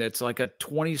building that's like a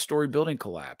 20-story building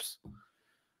collapse?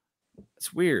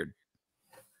 It's weird.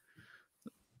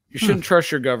 You shouldn't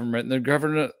trust your government. The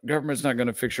government's not going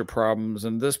to fix your problems.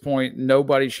 And at this point,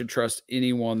 nobody should trust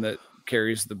anyone that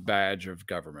carries the badge of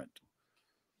government.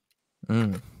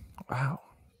 Wow.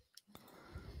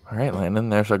 All right, Landon,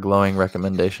 there's a glowing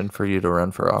recommendation for you to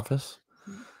run for office.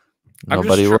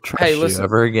 Nobody will trust you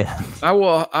ever again.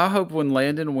 I hope when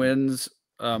Landon wins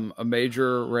a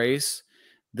major race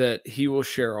that he will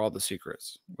share all the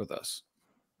secrets with us.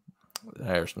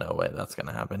 There's no way that's going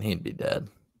to happen. He'd be dead,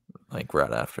 like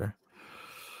right after.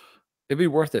 It'd be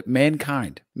worth it.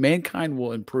 Mankind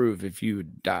will improve if you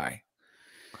die.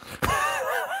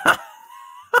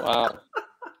 Wow.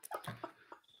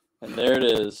 And there it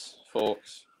is,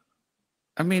 folks.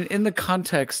 I mean, in the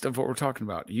context of what we're talking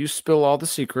about, you spill all the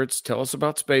secrets. Tell us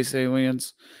about space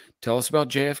aliens. Tell us about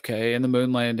JFK and the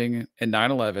moon landing and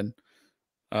 9/11,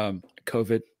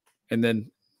 COVID, and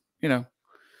then, then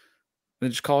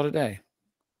just call it a day.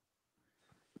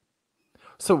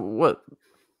 So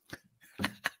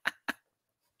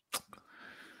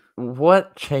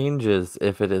what changes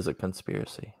if it is a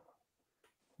conspiracy?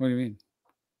 What do you mean?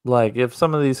 Like, if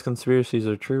some of these conspiracies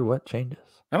are true, what changes?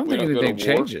 I don't think anything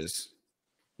changes.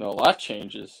 No, a lot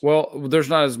changes. Well, there's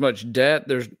not as much debt.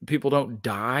 People don't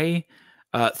die.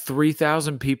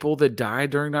 3,000 people that died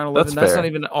during 9/11. That's not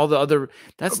even all the other.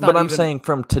 That's not. But I'm saying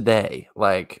from today,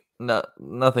 like,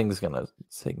 nothing's gonna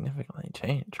significantly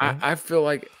change. Right? I feel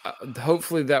like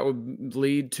hopefully that would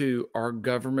lead to our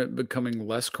government becoming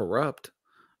less corrupt,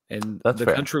 and the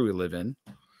country we live in.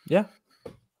 Yeah.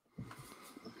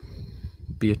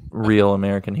 Be a real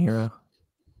American hero.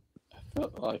 I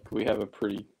feel like we have a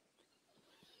pretty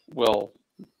well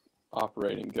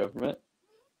operating government.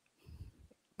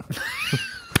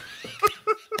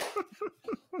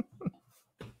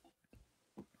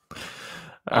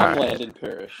 I'm Landon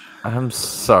Parrish. I'm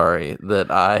sorry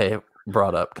that I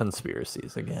brought up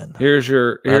conspiracies again. Here's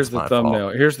the thumbnail.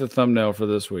 Fault. Here's the thumbnail for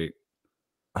this week.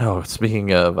 Oh,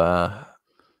 speaking of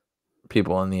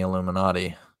people in the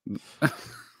Illuminati.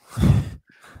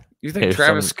 You think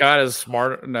Travis Scott is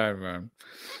smart? No, man.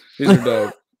 These are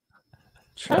dope.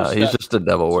 He's just a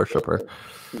devil worshiper.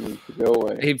 Go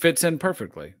away. He fits in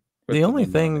perfectly. The only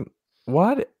thing,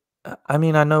 I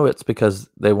mean, I know it's because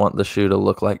they want the shoe to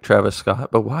look like Travis Scott,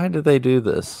 but why do they do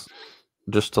this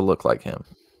just to look like him?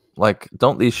 Like,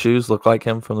 don't these shoes look like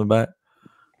him from the back?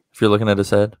 If you're looking at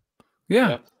his head?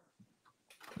 Yeah.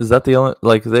 Is that the only,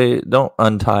 like, they don't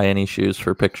untie any shoes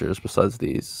for pictures besides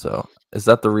these, so is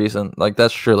that the reason? Like,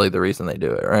 that's surely the reason they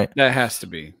do it, right? That has to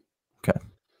be. Okay.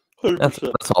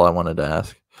 That's all I wanted to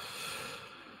ask.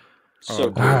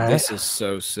 So dude, this is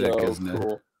so sick, isn't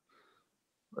it?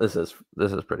 This is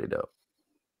pretty dope.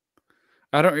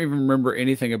 I don't even remember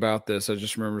anything about this. I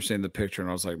just remember seeing the picture and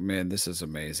I was like, man, this is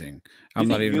amazing. I'm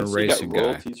not even a racing guy.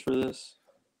 Royalties for this?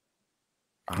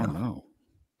 I don't know.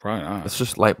 Probably not. It's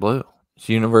just light blue. It's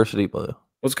university blue. Well,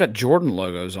 it's got Jordan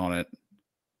logos on it.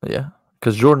 Yeah,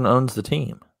 because Jordan owns the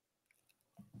team.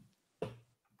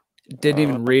 Didn't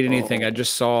even read anything. I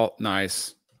just saw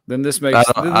nice. Then this makes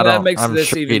that makes I'm this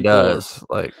sure even he does.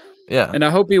 Cooler. Like, yeah. And I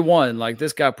hope he won. Like,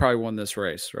 this guy probably won this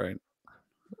race, right?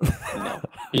 No,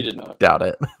 he did not. Doubt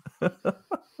it.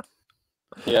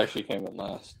 He actually came in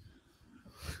last.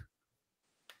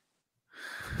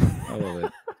 I love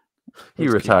it. He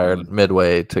retired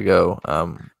midway to go.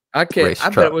 I can't. I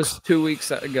bet it was 2 weeks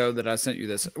ago that I sent you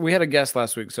this. We had a guest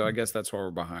last week, so I guess that's why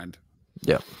we're behind.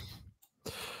 Yeah.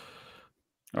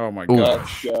 Oh my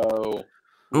gosh. Let's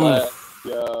go.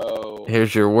 go.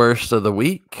 Here's your worst of the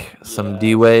week. Some Yes.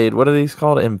 D Wade. What are these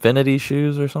called? Infinity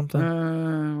shoes or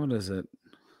something? What is it?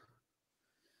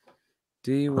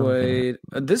 D Wade.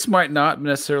 This might not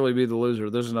necessarily be the loser.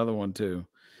 There's another one too.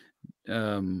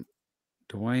 Dwayne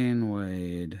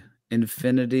Wade.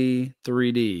 Infinity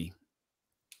 3D.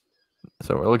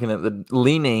 So we're looking at the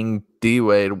leaning D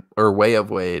Wade or Way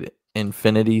of Wade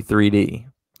Infinity 3D.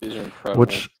 These are incredible.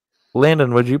 Which,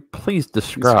 Landon, would you please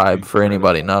describe for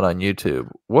anybody incredible. not on YouTube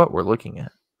what we're looking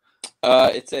at?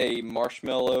 It's a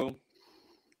marshmallow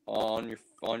on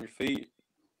your feet.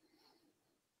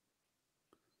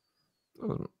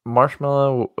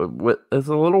 Marshmallow it's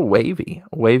a little wavy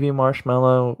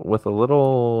marshmallow with a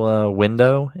little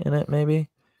window in it, maybe.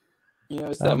 You know,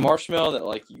 it's that marshmallow that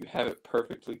like you have it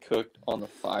perfectly cooked on the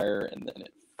fire and then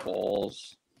it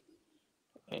falls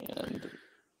and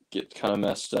gets kind of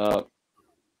messed up,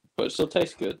 but it still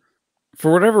tastes good.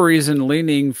 For whatever reason,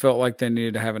 Leaning felt like they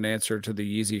needed to have an answer to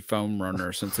the Yeezy foam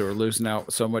runner since they were losing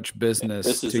out so much business.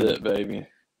 This is it, baby.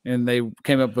 And they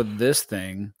came up with this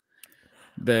thing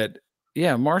that,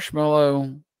 yeah,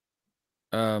 marshmallow.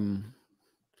 I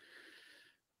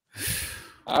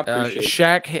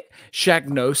appreciate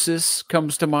Shacknosis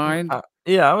comes to mind.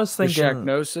 Yeah, I was thinking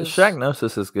Shacknosis.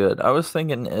 Shacknosis is good. I was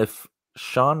thinking if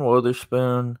Sean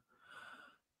Witherspoon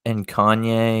and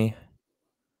Kanye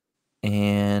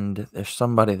and there's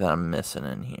somebody that I'm missing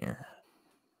in here.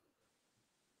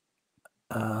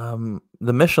 The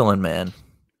Michelin Man.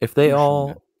 If they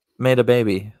all made a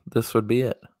baby, this would be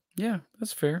it. Yeah,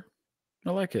 that's fair.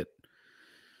 I like it.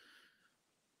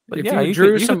 But if yeah, you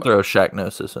could throw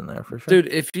Shacknosis in there for sure. Dude,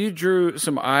 if you drew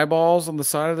some eyeballs on the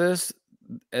side of this,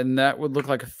 and that would look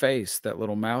like a face, that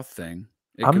little mouth thing.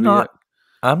 I'm not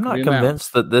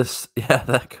convinced that this. Yeah,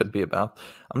 that could be about.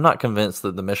 I'm not convinced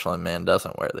that the Michelin Man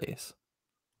doesn't wear these.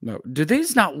 No, do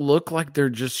these not look like they're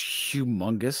just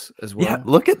humongous as well? Yeah,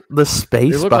 look at the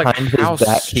space behind his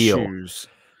back heel.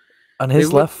 On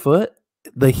his left foot,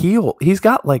 the heel. He's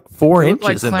got like 4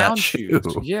 inches in that shoe.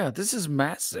 Yeah, this is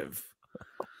massive.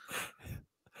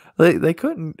 They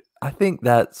couldn't. I think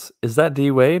is that D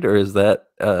Wade or is that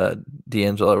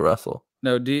D'Angelo Russell?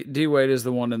 No, D Wade is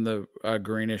the one in the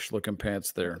greenish looking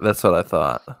pants there. That's what I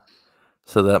thought.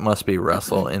 So that must be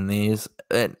Russell in these.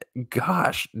 And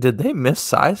gosh, did they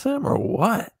missize him or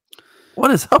what? What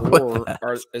is up with that?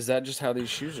 Is that just how these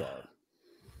shoes are?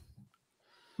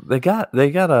 They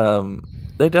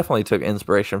definitely took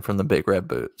inspiration from the Big Red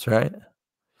Boots, right?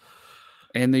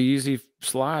 And the Yeezy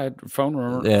Slide phone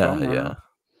runner. Yeah.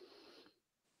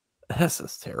 This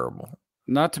is terrible.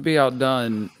 Not to be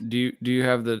outdone, do you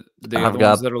have the other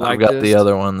ones that are like this? I've got the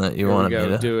other one that you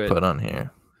wanted me to put on here.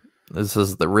 This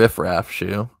is the Riff Raff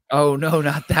shoe. Oh no,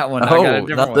 not that one. Oh, I got a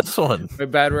different one. This one.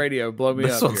 Bad radio. Blow me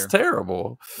up. This one's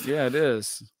terrible. Yeah, it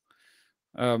is.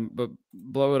 But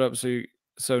blow it up so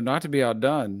not to be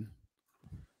outdone.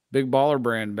 Big Baller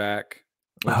Brand back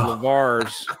with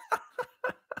LeVar's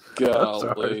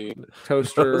golly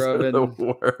toaster oven. The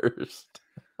worst.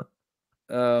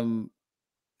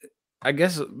 I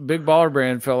guess Big Baller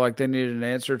Brand felt like they needed an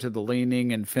answer to the Leaning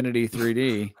Infinity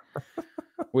 3D,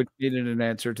 which needed an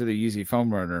answer to the Yeezy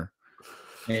Foam Runner.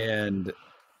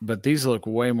 But these look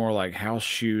way more like house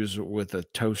shoes with a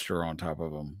toaster on top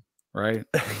of them, right?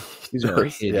 These are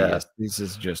hideous. Yeah. These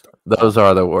is just those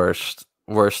are the worst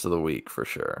of the week for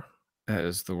sure. That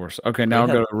is the worst. Okay, now I'll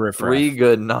go to Riff Raff. 3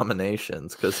 good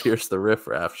nominations because here's the Riff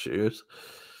Raff shoes.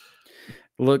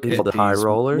 Look at the high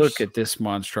rollers. Look at this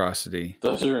monstrosity.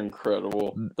 Those are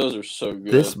incredible. Those are so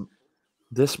good.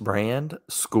 This brand,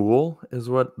 School, is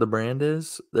what the brand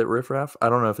is that Riff Raff. I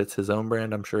don't know if it's his own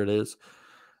brand. I'm sure it is.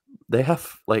 They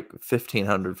have like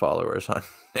 1,500 followers on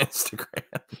Instagram.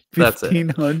 That's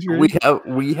 1,500? it.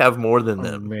 We have more than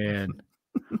them. Man.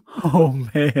 Oh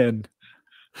man.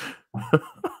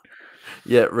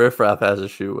 Yeah, Riff Raff has a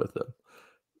shoe with him.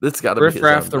 It's got to be Riff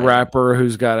Raff, the rapper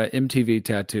who's got an MTV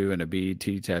tattoo and a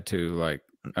BET tattoo. Like,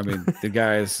 I mean, the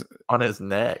guy's on his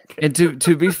neck. And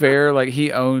to be fair, like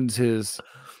he owns his.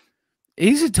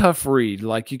 He's a tough read.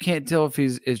 Like you can't tell if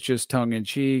it's just tongue in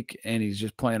cheek and he's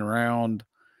just playing around,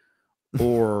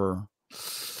 or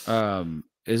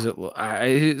is it?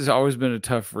 It's always been a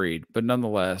tough read, but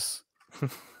nonetheless,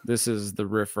 this is the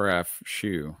Riff Raff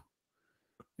shoe,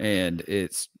 and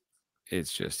it's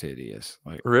just hideous.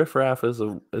 Like Riff Raff is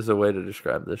a way to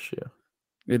describe this shoe.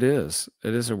 It is.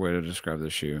 It is a way to describe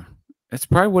this shoe. It's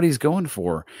probably what he's going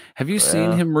for. Have you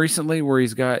seen him recently where he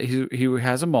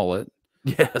has a mullet?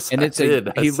 Yes, and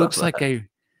he looks like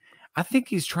I think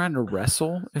he's trying to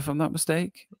wrestle, if I'm not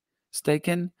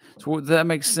mistaken. So that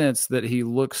makes sense that he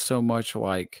looks so much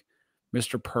like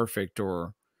Mr. Perfect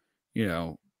or,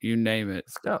 You name it.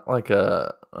 It's got like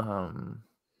a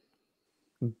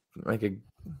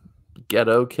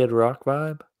ghetto Kid Rock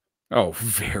vibe. Oh,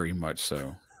 very much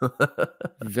so.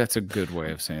 That's a good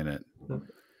way of saying it.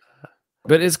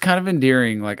 But it's kind of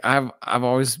endearing. Like I've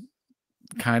always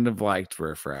kind of liked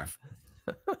Riff Raff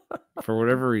for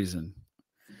whatever reason.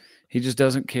 He just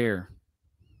doesn't care.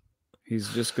 He's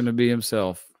just going to be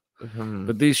himself.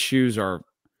 But these shoes are,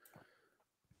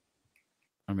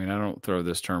 I mean, I don't throw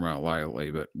this term out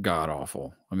lightly, but god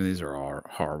awful. I mean, these are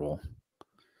horrible.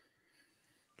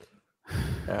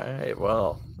 All right.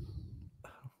 Well,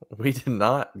 we did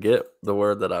not get the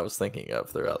word that I was thinking of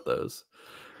throughout those.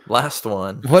 Last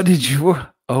one. What did you?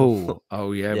 Oh,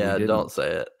 yeah. Yeah, we don't say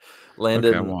it.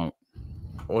 Landon, Okay, I won't.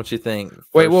 what you think?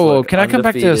 Wait, First whoa. look, Can I come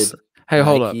back to this? undefeated Hey,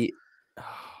 hold up. Nike-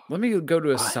 Let me go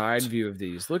to a What? side view of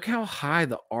these. Look how high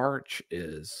the arch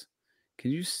is.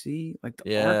 Can you see? Like the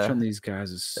Yeah. arch on these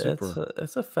guys is super.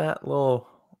 It's a fat little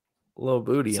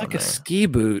booty. It's on like a there. ski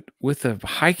boot with a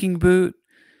hiking boot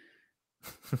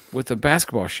with a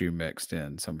basketball shoe mixed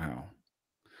in somehow.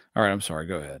 All right, I'm sorry.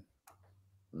 Go ahead.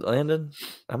 Landon,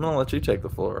 I'm gonna let you take the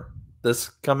floor. This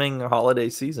coming holiday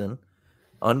season,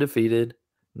 undefeated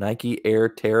Nike Air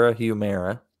Terra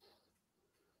Humera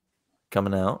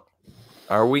coming out.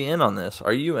 Are we in on this?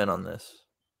 Are you in on this?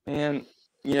 Man,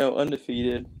 you know,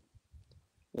 undefeated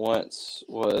once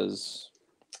was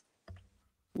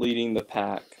leading the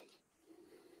pack,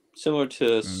 similar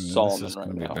to Solomon this is right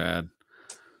gonna be now. bad.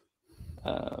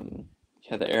 You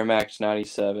had the Air Max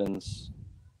 97s,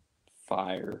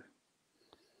 fire.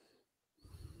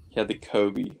 You had the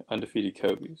Kobe, undefeated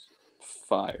Kobe's,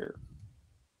 fire.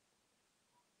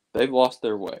 They've lost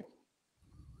their way.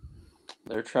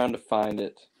 They're trying to find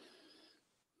it,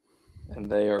 and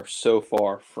they are so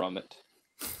far from it.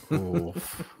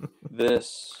 Oof.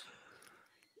 This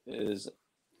is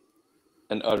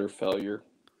an utter failure.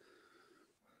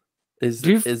 Is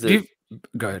Do you- is do it you-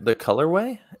 Go ahead. the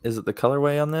colorway? Is it the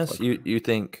colorway on this? You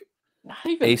think Not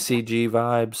even ACG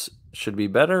vibes should be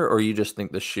better, or you just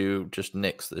think the shoe just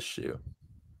nicks this shoe?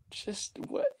 just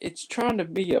what it's trying to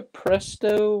be a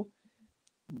Presto,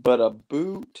 but a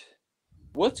boot.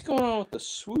 What's going on with the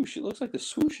swoosh? It looks like the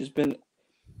swoosh has been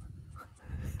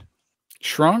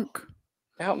Shrunk?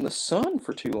 out in the sun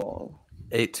for too long.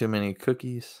 Ate too many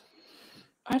cookies.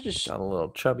 I just, Got a little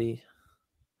chubby.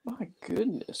 my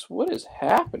goodness, what is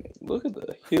happening? Look at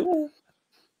the heel.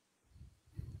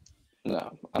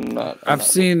 No, I'm not. I'm I've not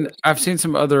seen with this. I've seen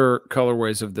some other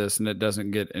colorways of this, and it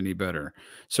doesn't get any better.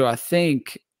 So I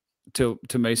think, to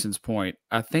Mason's point,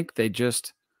 I think they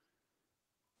just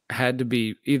had to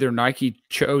be either Nike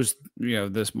chose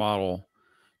this model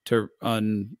to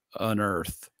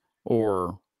unearth,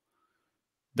 or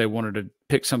they wanted to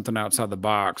pick something outside the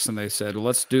box, and they said,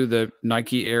 let's do the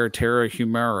Nike Air Terra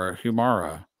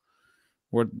Humara.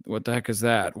 What the heck is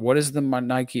that? What is the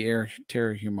Nike Air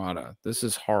Terra Humara? This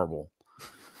is horrible.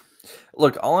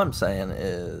 Look, all I'm saying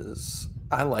is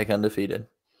I like undefeated.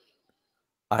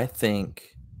 I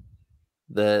think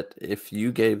that if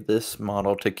you gave this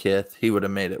model to Kith, he would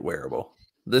have made it wearable.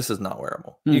 This is not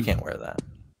wearable. You can't wear that.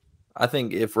 I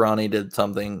think if Ronnie did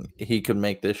something, he could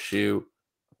make this shoe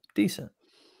decent.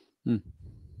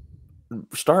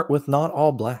 Start with not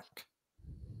all black.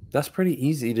 That's pretty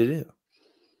easy to do.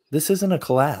 This isn't a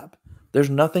collab. There's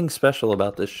nothing special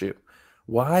about this shoe.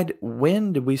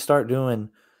 When did we start doing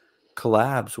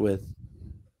collabs with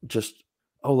just,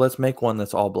 let's make one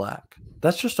that's all black?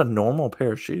 That's just a normal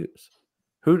pair of shoes.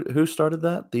 Who started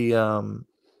that? The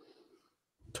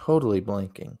totally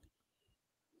blanking.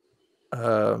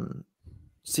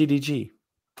 CDG,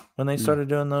 when they started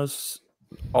doing those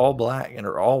all black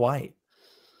or all white.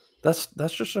 That's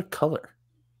just a color.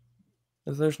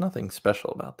 There's nothing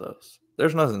special about those.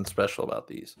 There's nothing special about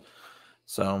these.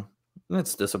 So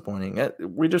it's disappointing.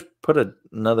 We just put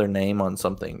another name on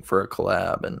something for a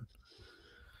collab, and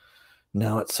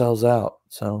now it sells out.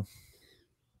 So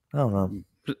I don't know.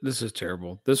 This is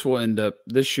terrible. This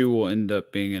shoe will end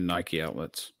up being in Nike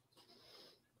outlets.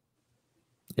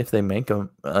 If they make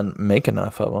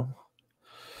enough of them.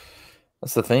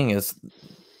 That's the thing, is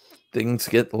things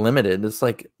get limited. It's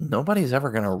like nobody's ever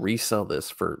going to resell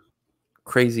this for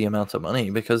crazy amounts of money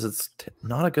because it's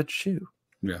not a good shoe.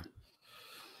 Yeah.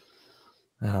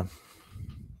 Kind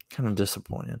of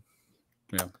disappointed.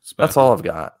 Yeah. That's all I've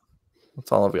got.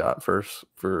 That's all I've got for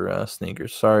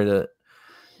sneakers. Sorry to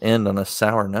end on a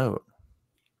sour note.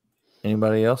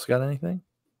 Anybody else got anything?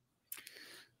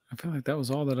 I feel like that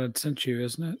was all that I'd sent you,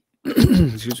 isn't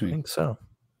it? Excuse I me. think so.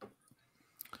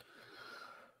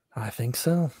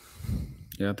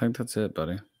 Yeah, I think that's it,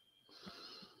 buddy.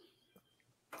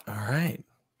 All right.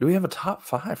 Do we have a top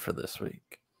 5 for this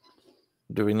week?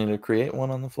 Do we need to create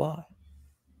one on the fly?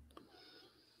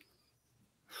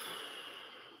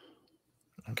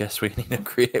 I guess we need to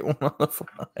create one on the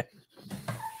fly.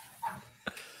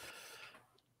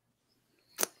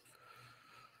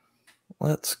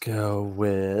 Let's go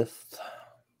with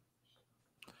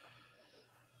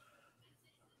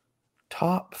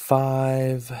top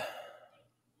 5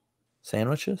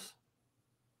 sandwiches.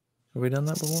 Have we done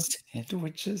that before?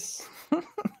 Sandwiches.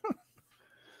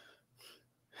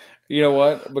 You know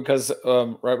what? Because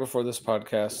right before this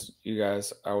podcast, you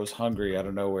guys, I was hungry out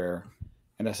of nowhere.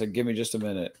 And I said, give me just a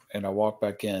minute. And I walked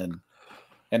back in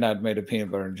and I'd made a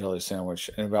peanut butter and jelly sandwich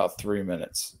in about 3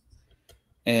 minutes.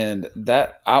 And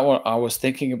that I was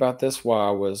thinking about this while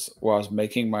I was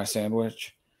making my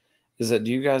sandwich. Is that,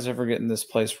 do you guys ever get in this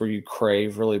place where you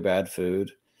crave really bad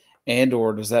food? And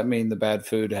or does that mean the bad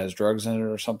food has drugs in it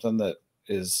or something that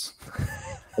is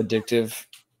addictive?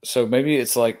 So maybe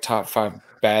it's like top 5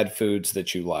 bad foods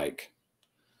that you like.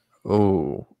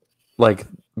 Oh, like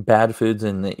bad foods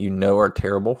and that are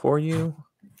terrible for you?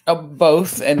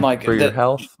 Both, and like for your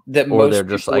health? That or most they're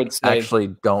just people like would say,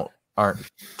 actually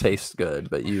aren't taste good,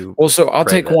 but you well, so I'll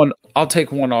crave take it. one. I'll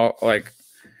take one.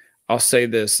 I'll say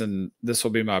this, and this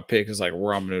will be my pick, is like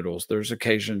ramen noodles. There's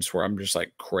occasions where I'm just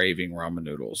like craving ramen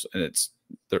noodles, and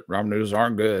the ramen noodles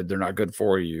aren't good. They're not good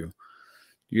for you.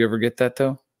 You ever get that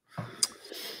though?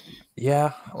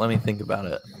 Yeah, let me think about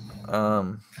it.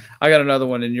 I got another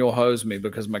one, and you'll hose me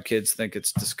because my kids think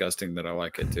it's disgusting that I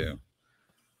like it too.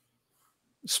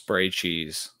 Spray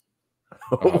cheese.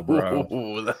 Oh,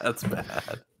 bro. That's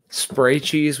bad. Spray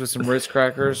cheese with some Ritz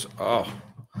crackers. Oh,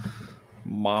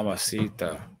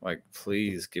 mamacita. Like,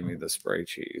 please give me the spray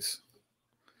cheese.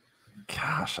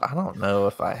 Gosh, I don't know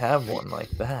if I have one like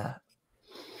that.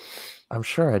 I'm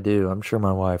sure I do. I'm sure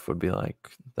my wife would be like,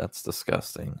 that's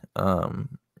disgusting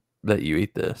that you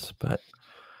eat this. But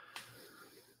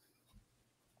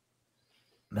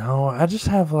no, I just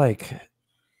have like,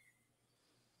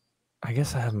 I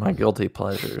guess I have my guilty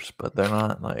pleasures, but they're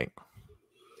not like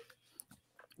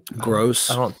gross.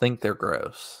 I don't think they're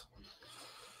gross.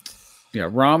 Yeah,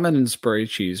 ramen and spray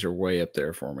cheese are way up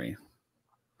there for me.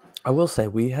 I will say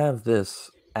we have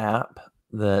this app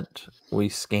that we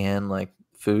scan like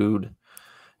food, and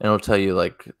it'll tell you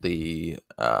like the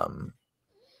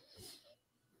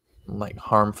like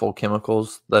harmful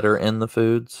chemicals that are in the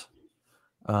foods.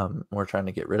 We're trying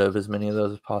to get rid of as many of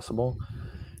those as possible,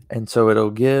 and so it'll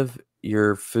give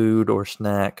your food or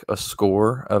snack a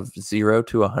score of 0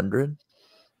 to 100.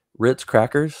 Ritz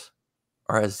crackers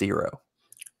are a 0.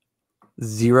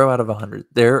 0 out of 100.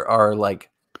 There are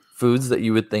like foods that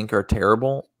you would think are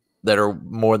terrible that are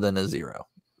more than a 0.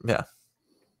 Yeah.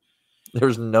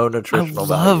 There's no nutritional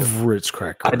value. I love Ritz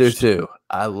crackers. I do too.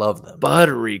 I love them.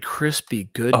 Buttery, crispy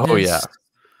goodness. Oh, yeah.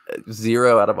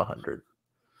 0 out of 100.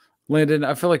 Landon,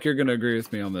 I feel like you're going to agree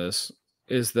with me on this,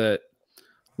 is that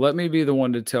let me be the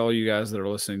one to tell you guys that are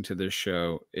listening to this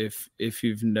show, if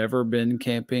you've never been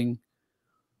camping,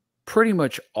 pretty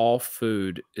much all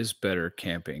food is better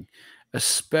camping,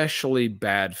 especially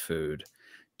bad food.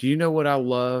 Do you know what I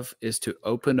love is to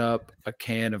open up a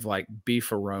can of like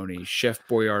beefaroni, Chef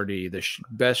Boyardee, the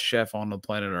best chef on the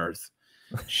planet Earth,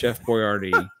 Chef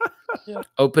Boyardee. Yeah.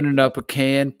 Opening up a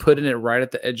can, putting it right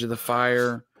at the edge of the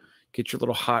fire, get your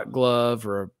little hot glove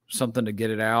or something to get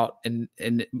it out, and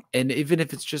even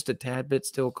if it's just a tad bit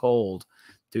still cold,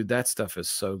 dude, that stuff is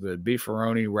so good.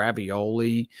 Beefaroni,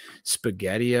 ravioli,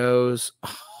 SpaghettiOs.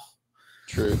 Oh,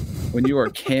 True. when you are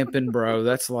camping, bro,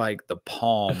 that's like the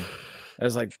palm.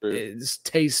 That's like, True. it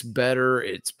tastes better.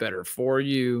 It's better for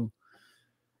you.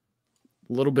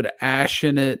 A little bit of ash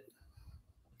in it.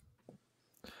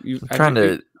 I'm trying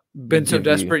to been so give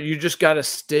you- desperate. You just got a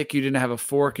stick. You didn't have a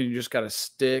fork, and you just got a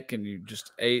stick, and you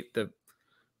just ate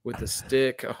with the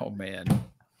stick. Oh man.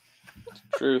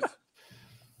 Truth.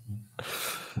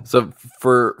 So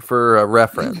for a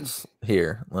reference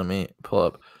here, let me pull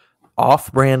up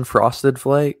off-brand Frosted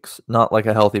Flakes, not like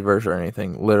a healthy version or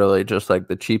anything. Literally just like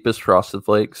the cheapest Frosted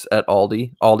Flakes at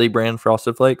Aldi. Aldi brand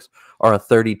Frosted Flakes are a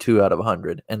 32 out of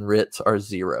 100, and Ritz are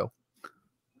 0.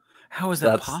 How is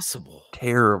that That's possible?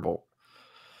 Terrible.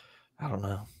 I don't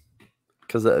know,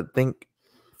 because I think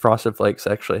Frosted Flakes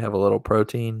actually have a little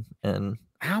protein, and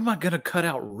How am I gonna cut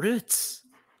out Ritz?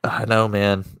 I know,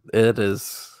 man, it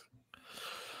is.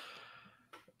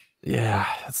 Yeah,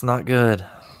 it's not good.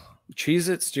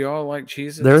 Cheez-Its? Do y'all like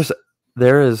Cheez-Its?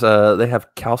 They have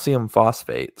calcium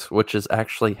phosphates, which is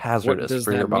actually What hazardous does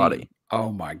for that your body. mean?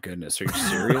 Oh my goodness. Are you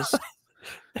serious?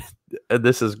 And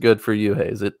this is good for you,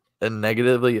 Hayes. It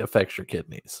negatively affects your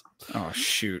kidneys. Oh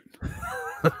shoot.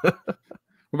 What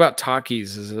about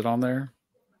Takis? Is it on there?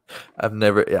 I've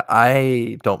never.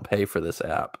 I don't pay for this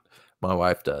app. My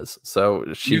wife does, so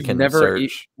she You've can never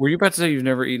search. were you about to say you've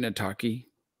never eaten a Taki?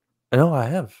 No, I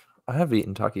have. I have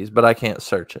eaten Takis, but I can't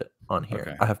search it on here.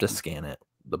 Okay. I have to scan it,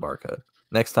 the barcode.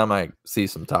 Next time I see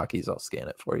some Takis, I'll scan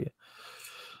it for you.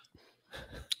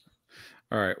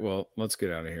 All right, well, let's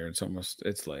get out of here. It's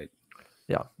late.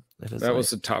 Yeah, it is. That was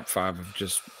the top 5 of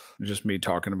just me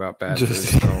talking about bad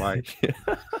foods that I like.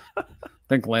 Yeah. I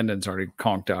think Landon's already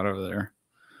conked out over there.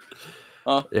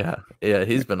 Yeah,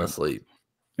 he's been asleep.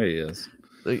 He is.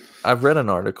 I've read an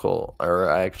article, or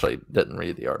I actually didn't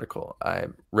read the article. I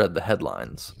read the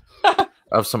headlines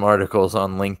of some articles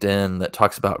on LinkedIn that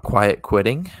talks about quiet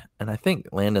quitting, and I think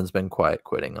Landon's been quiet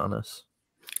quitting on us.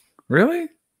 Really?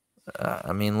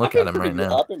 I mean, look at him right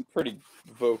now. I've been pretty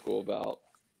vocal about.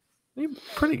 You're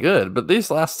pretty good, but these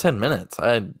last 10 minutes,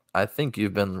 I think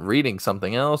you've been reading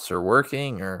something else, or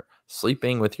working, or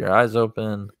sleeping with your eyes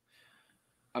open.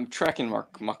 I'm tracking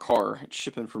my car. It's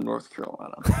shipping from North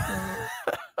Carolina.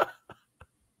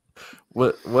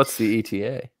 What's the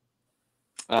ETA?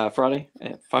 Friday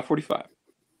at 5:45.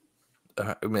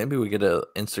 Maybe we get an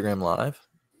Instagram live.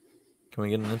 Can we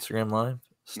get an Instagram live?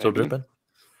 Still Maybe. dripping?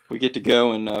 We get to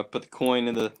go and put the coin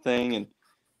in the thing and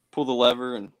pull the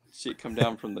lever and see it come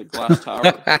down from the glass tower.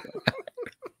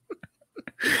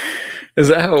 Is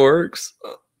that how it works?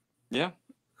 Yeah.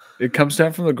 It comes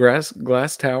down from the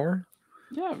glass tower?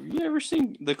 Yeah. You ever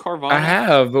seen the Carvana? I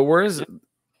have, but where is it?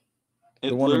 It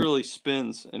the one literally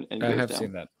spins and I goes have down.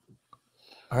 seen that.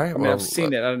 All right. I mean, I've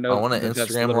seen it. I don't know. I want an if that's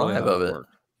Instagram literally live how of it. works.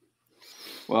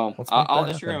 Well, Let's make I'll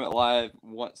that Instagram happen. it live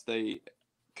once they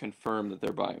confirm that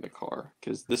they're buying the car,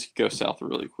 because this could go south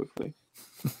really quickly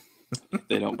if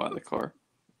they don't buy the car.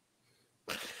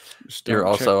 Just You're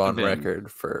don't check also the on VIN.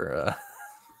 record for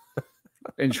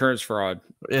Insurance fraud.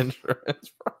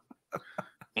 insurance.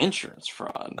 Insurance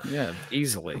fraud. Yeah,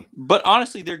 easily. But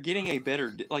honestly, they're getting a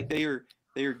better, like they are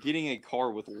getting a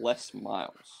car with less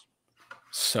miles.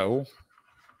 So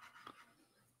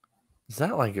Is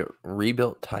that like a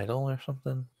rebuilt title or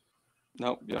something?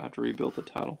 Nope, you'll have to rebuild the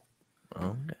title.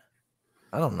 Okay.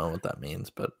 I don't know what that means,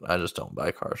 but I just don't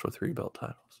buy cars with rebuilt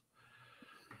titles.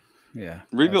 yeah,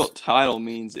 Rebuilt title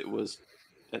means it was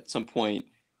at some point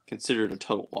considered a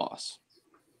total loss.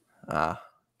 Ah,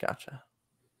 gotcha.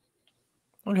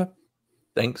 Okay.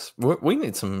 Thanks. We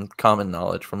need some common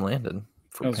knowledge from Landon.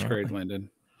 That was great, Landon.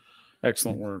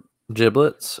 Excellent work.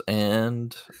 Giblets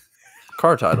and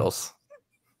car titles.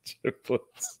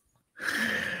 Giblets.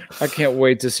 I can't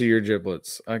wait to see your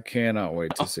giblets. I cannot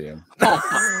wait to see them. Oh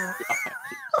my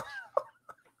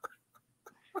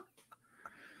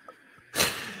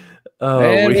Oh,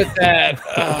 And with that,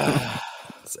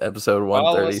 it's episode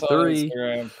follow us on 133.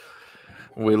 Instagram.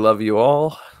 We love you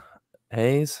all.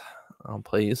 Hayes, I'll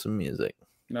play you some music.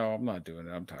 No, I'm not doing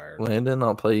it. I'm tired. Landon,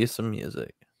 I'll play you some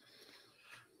music.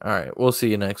 All right, we'll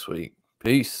see you next week.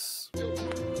 Peace.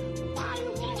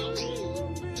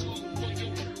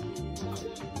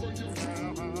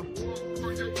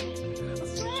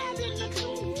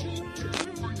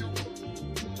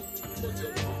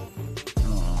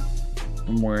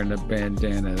 I'm wearing a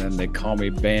bandana and they call me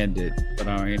Bandit, but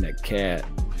I ain't a cat.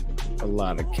 A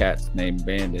lot of cats named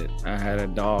Bandit. I had a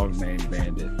dog named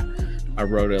Bandit. I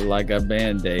wrote it like a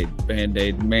Band-Aid.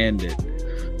 Band-Aid mandate.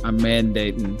 I'm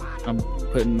mandating. I'm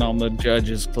putting on the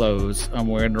judge's clothes. I'm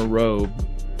wearing a robe,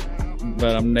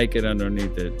 but I'm naked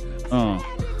underneath it.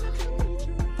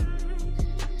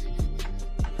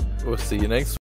 We'll see you next week.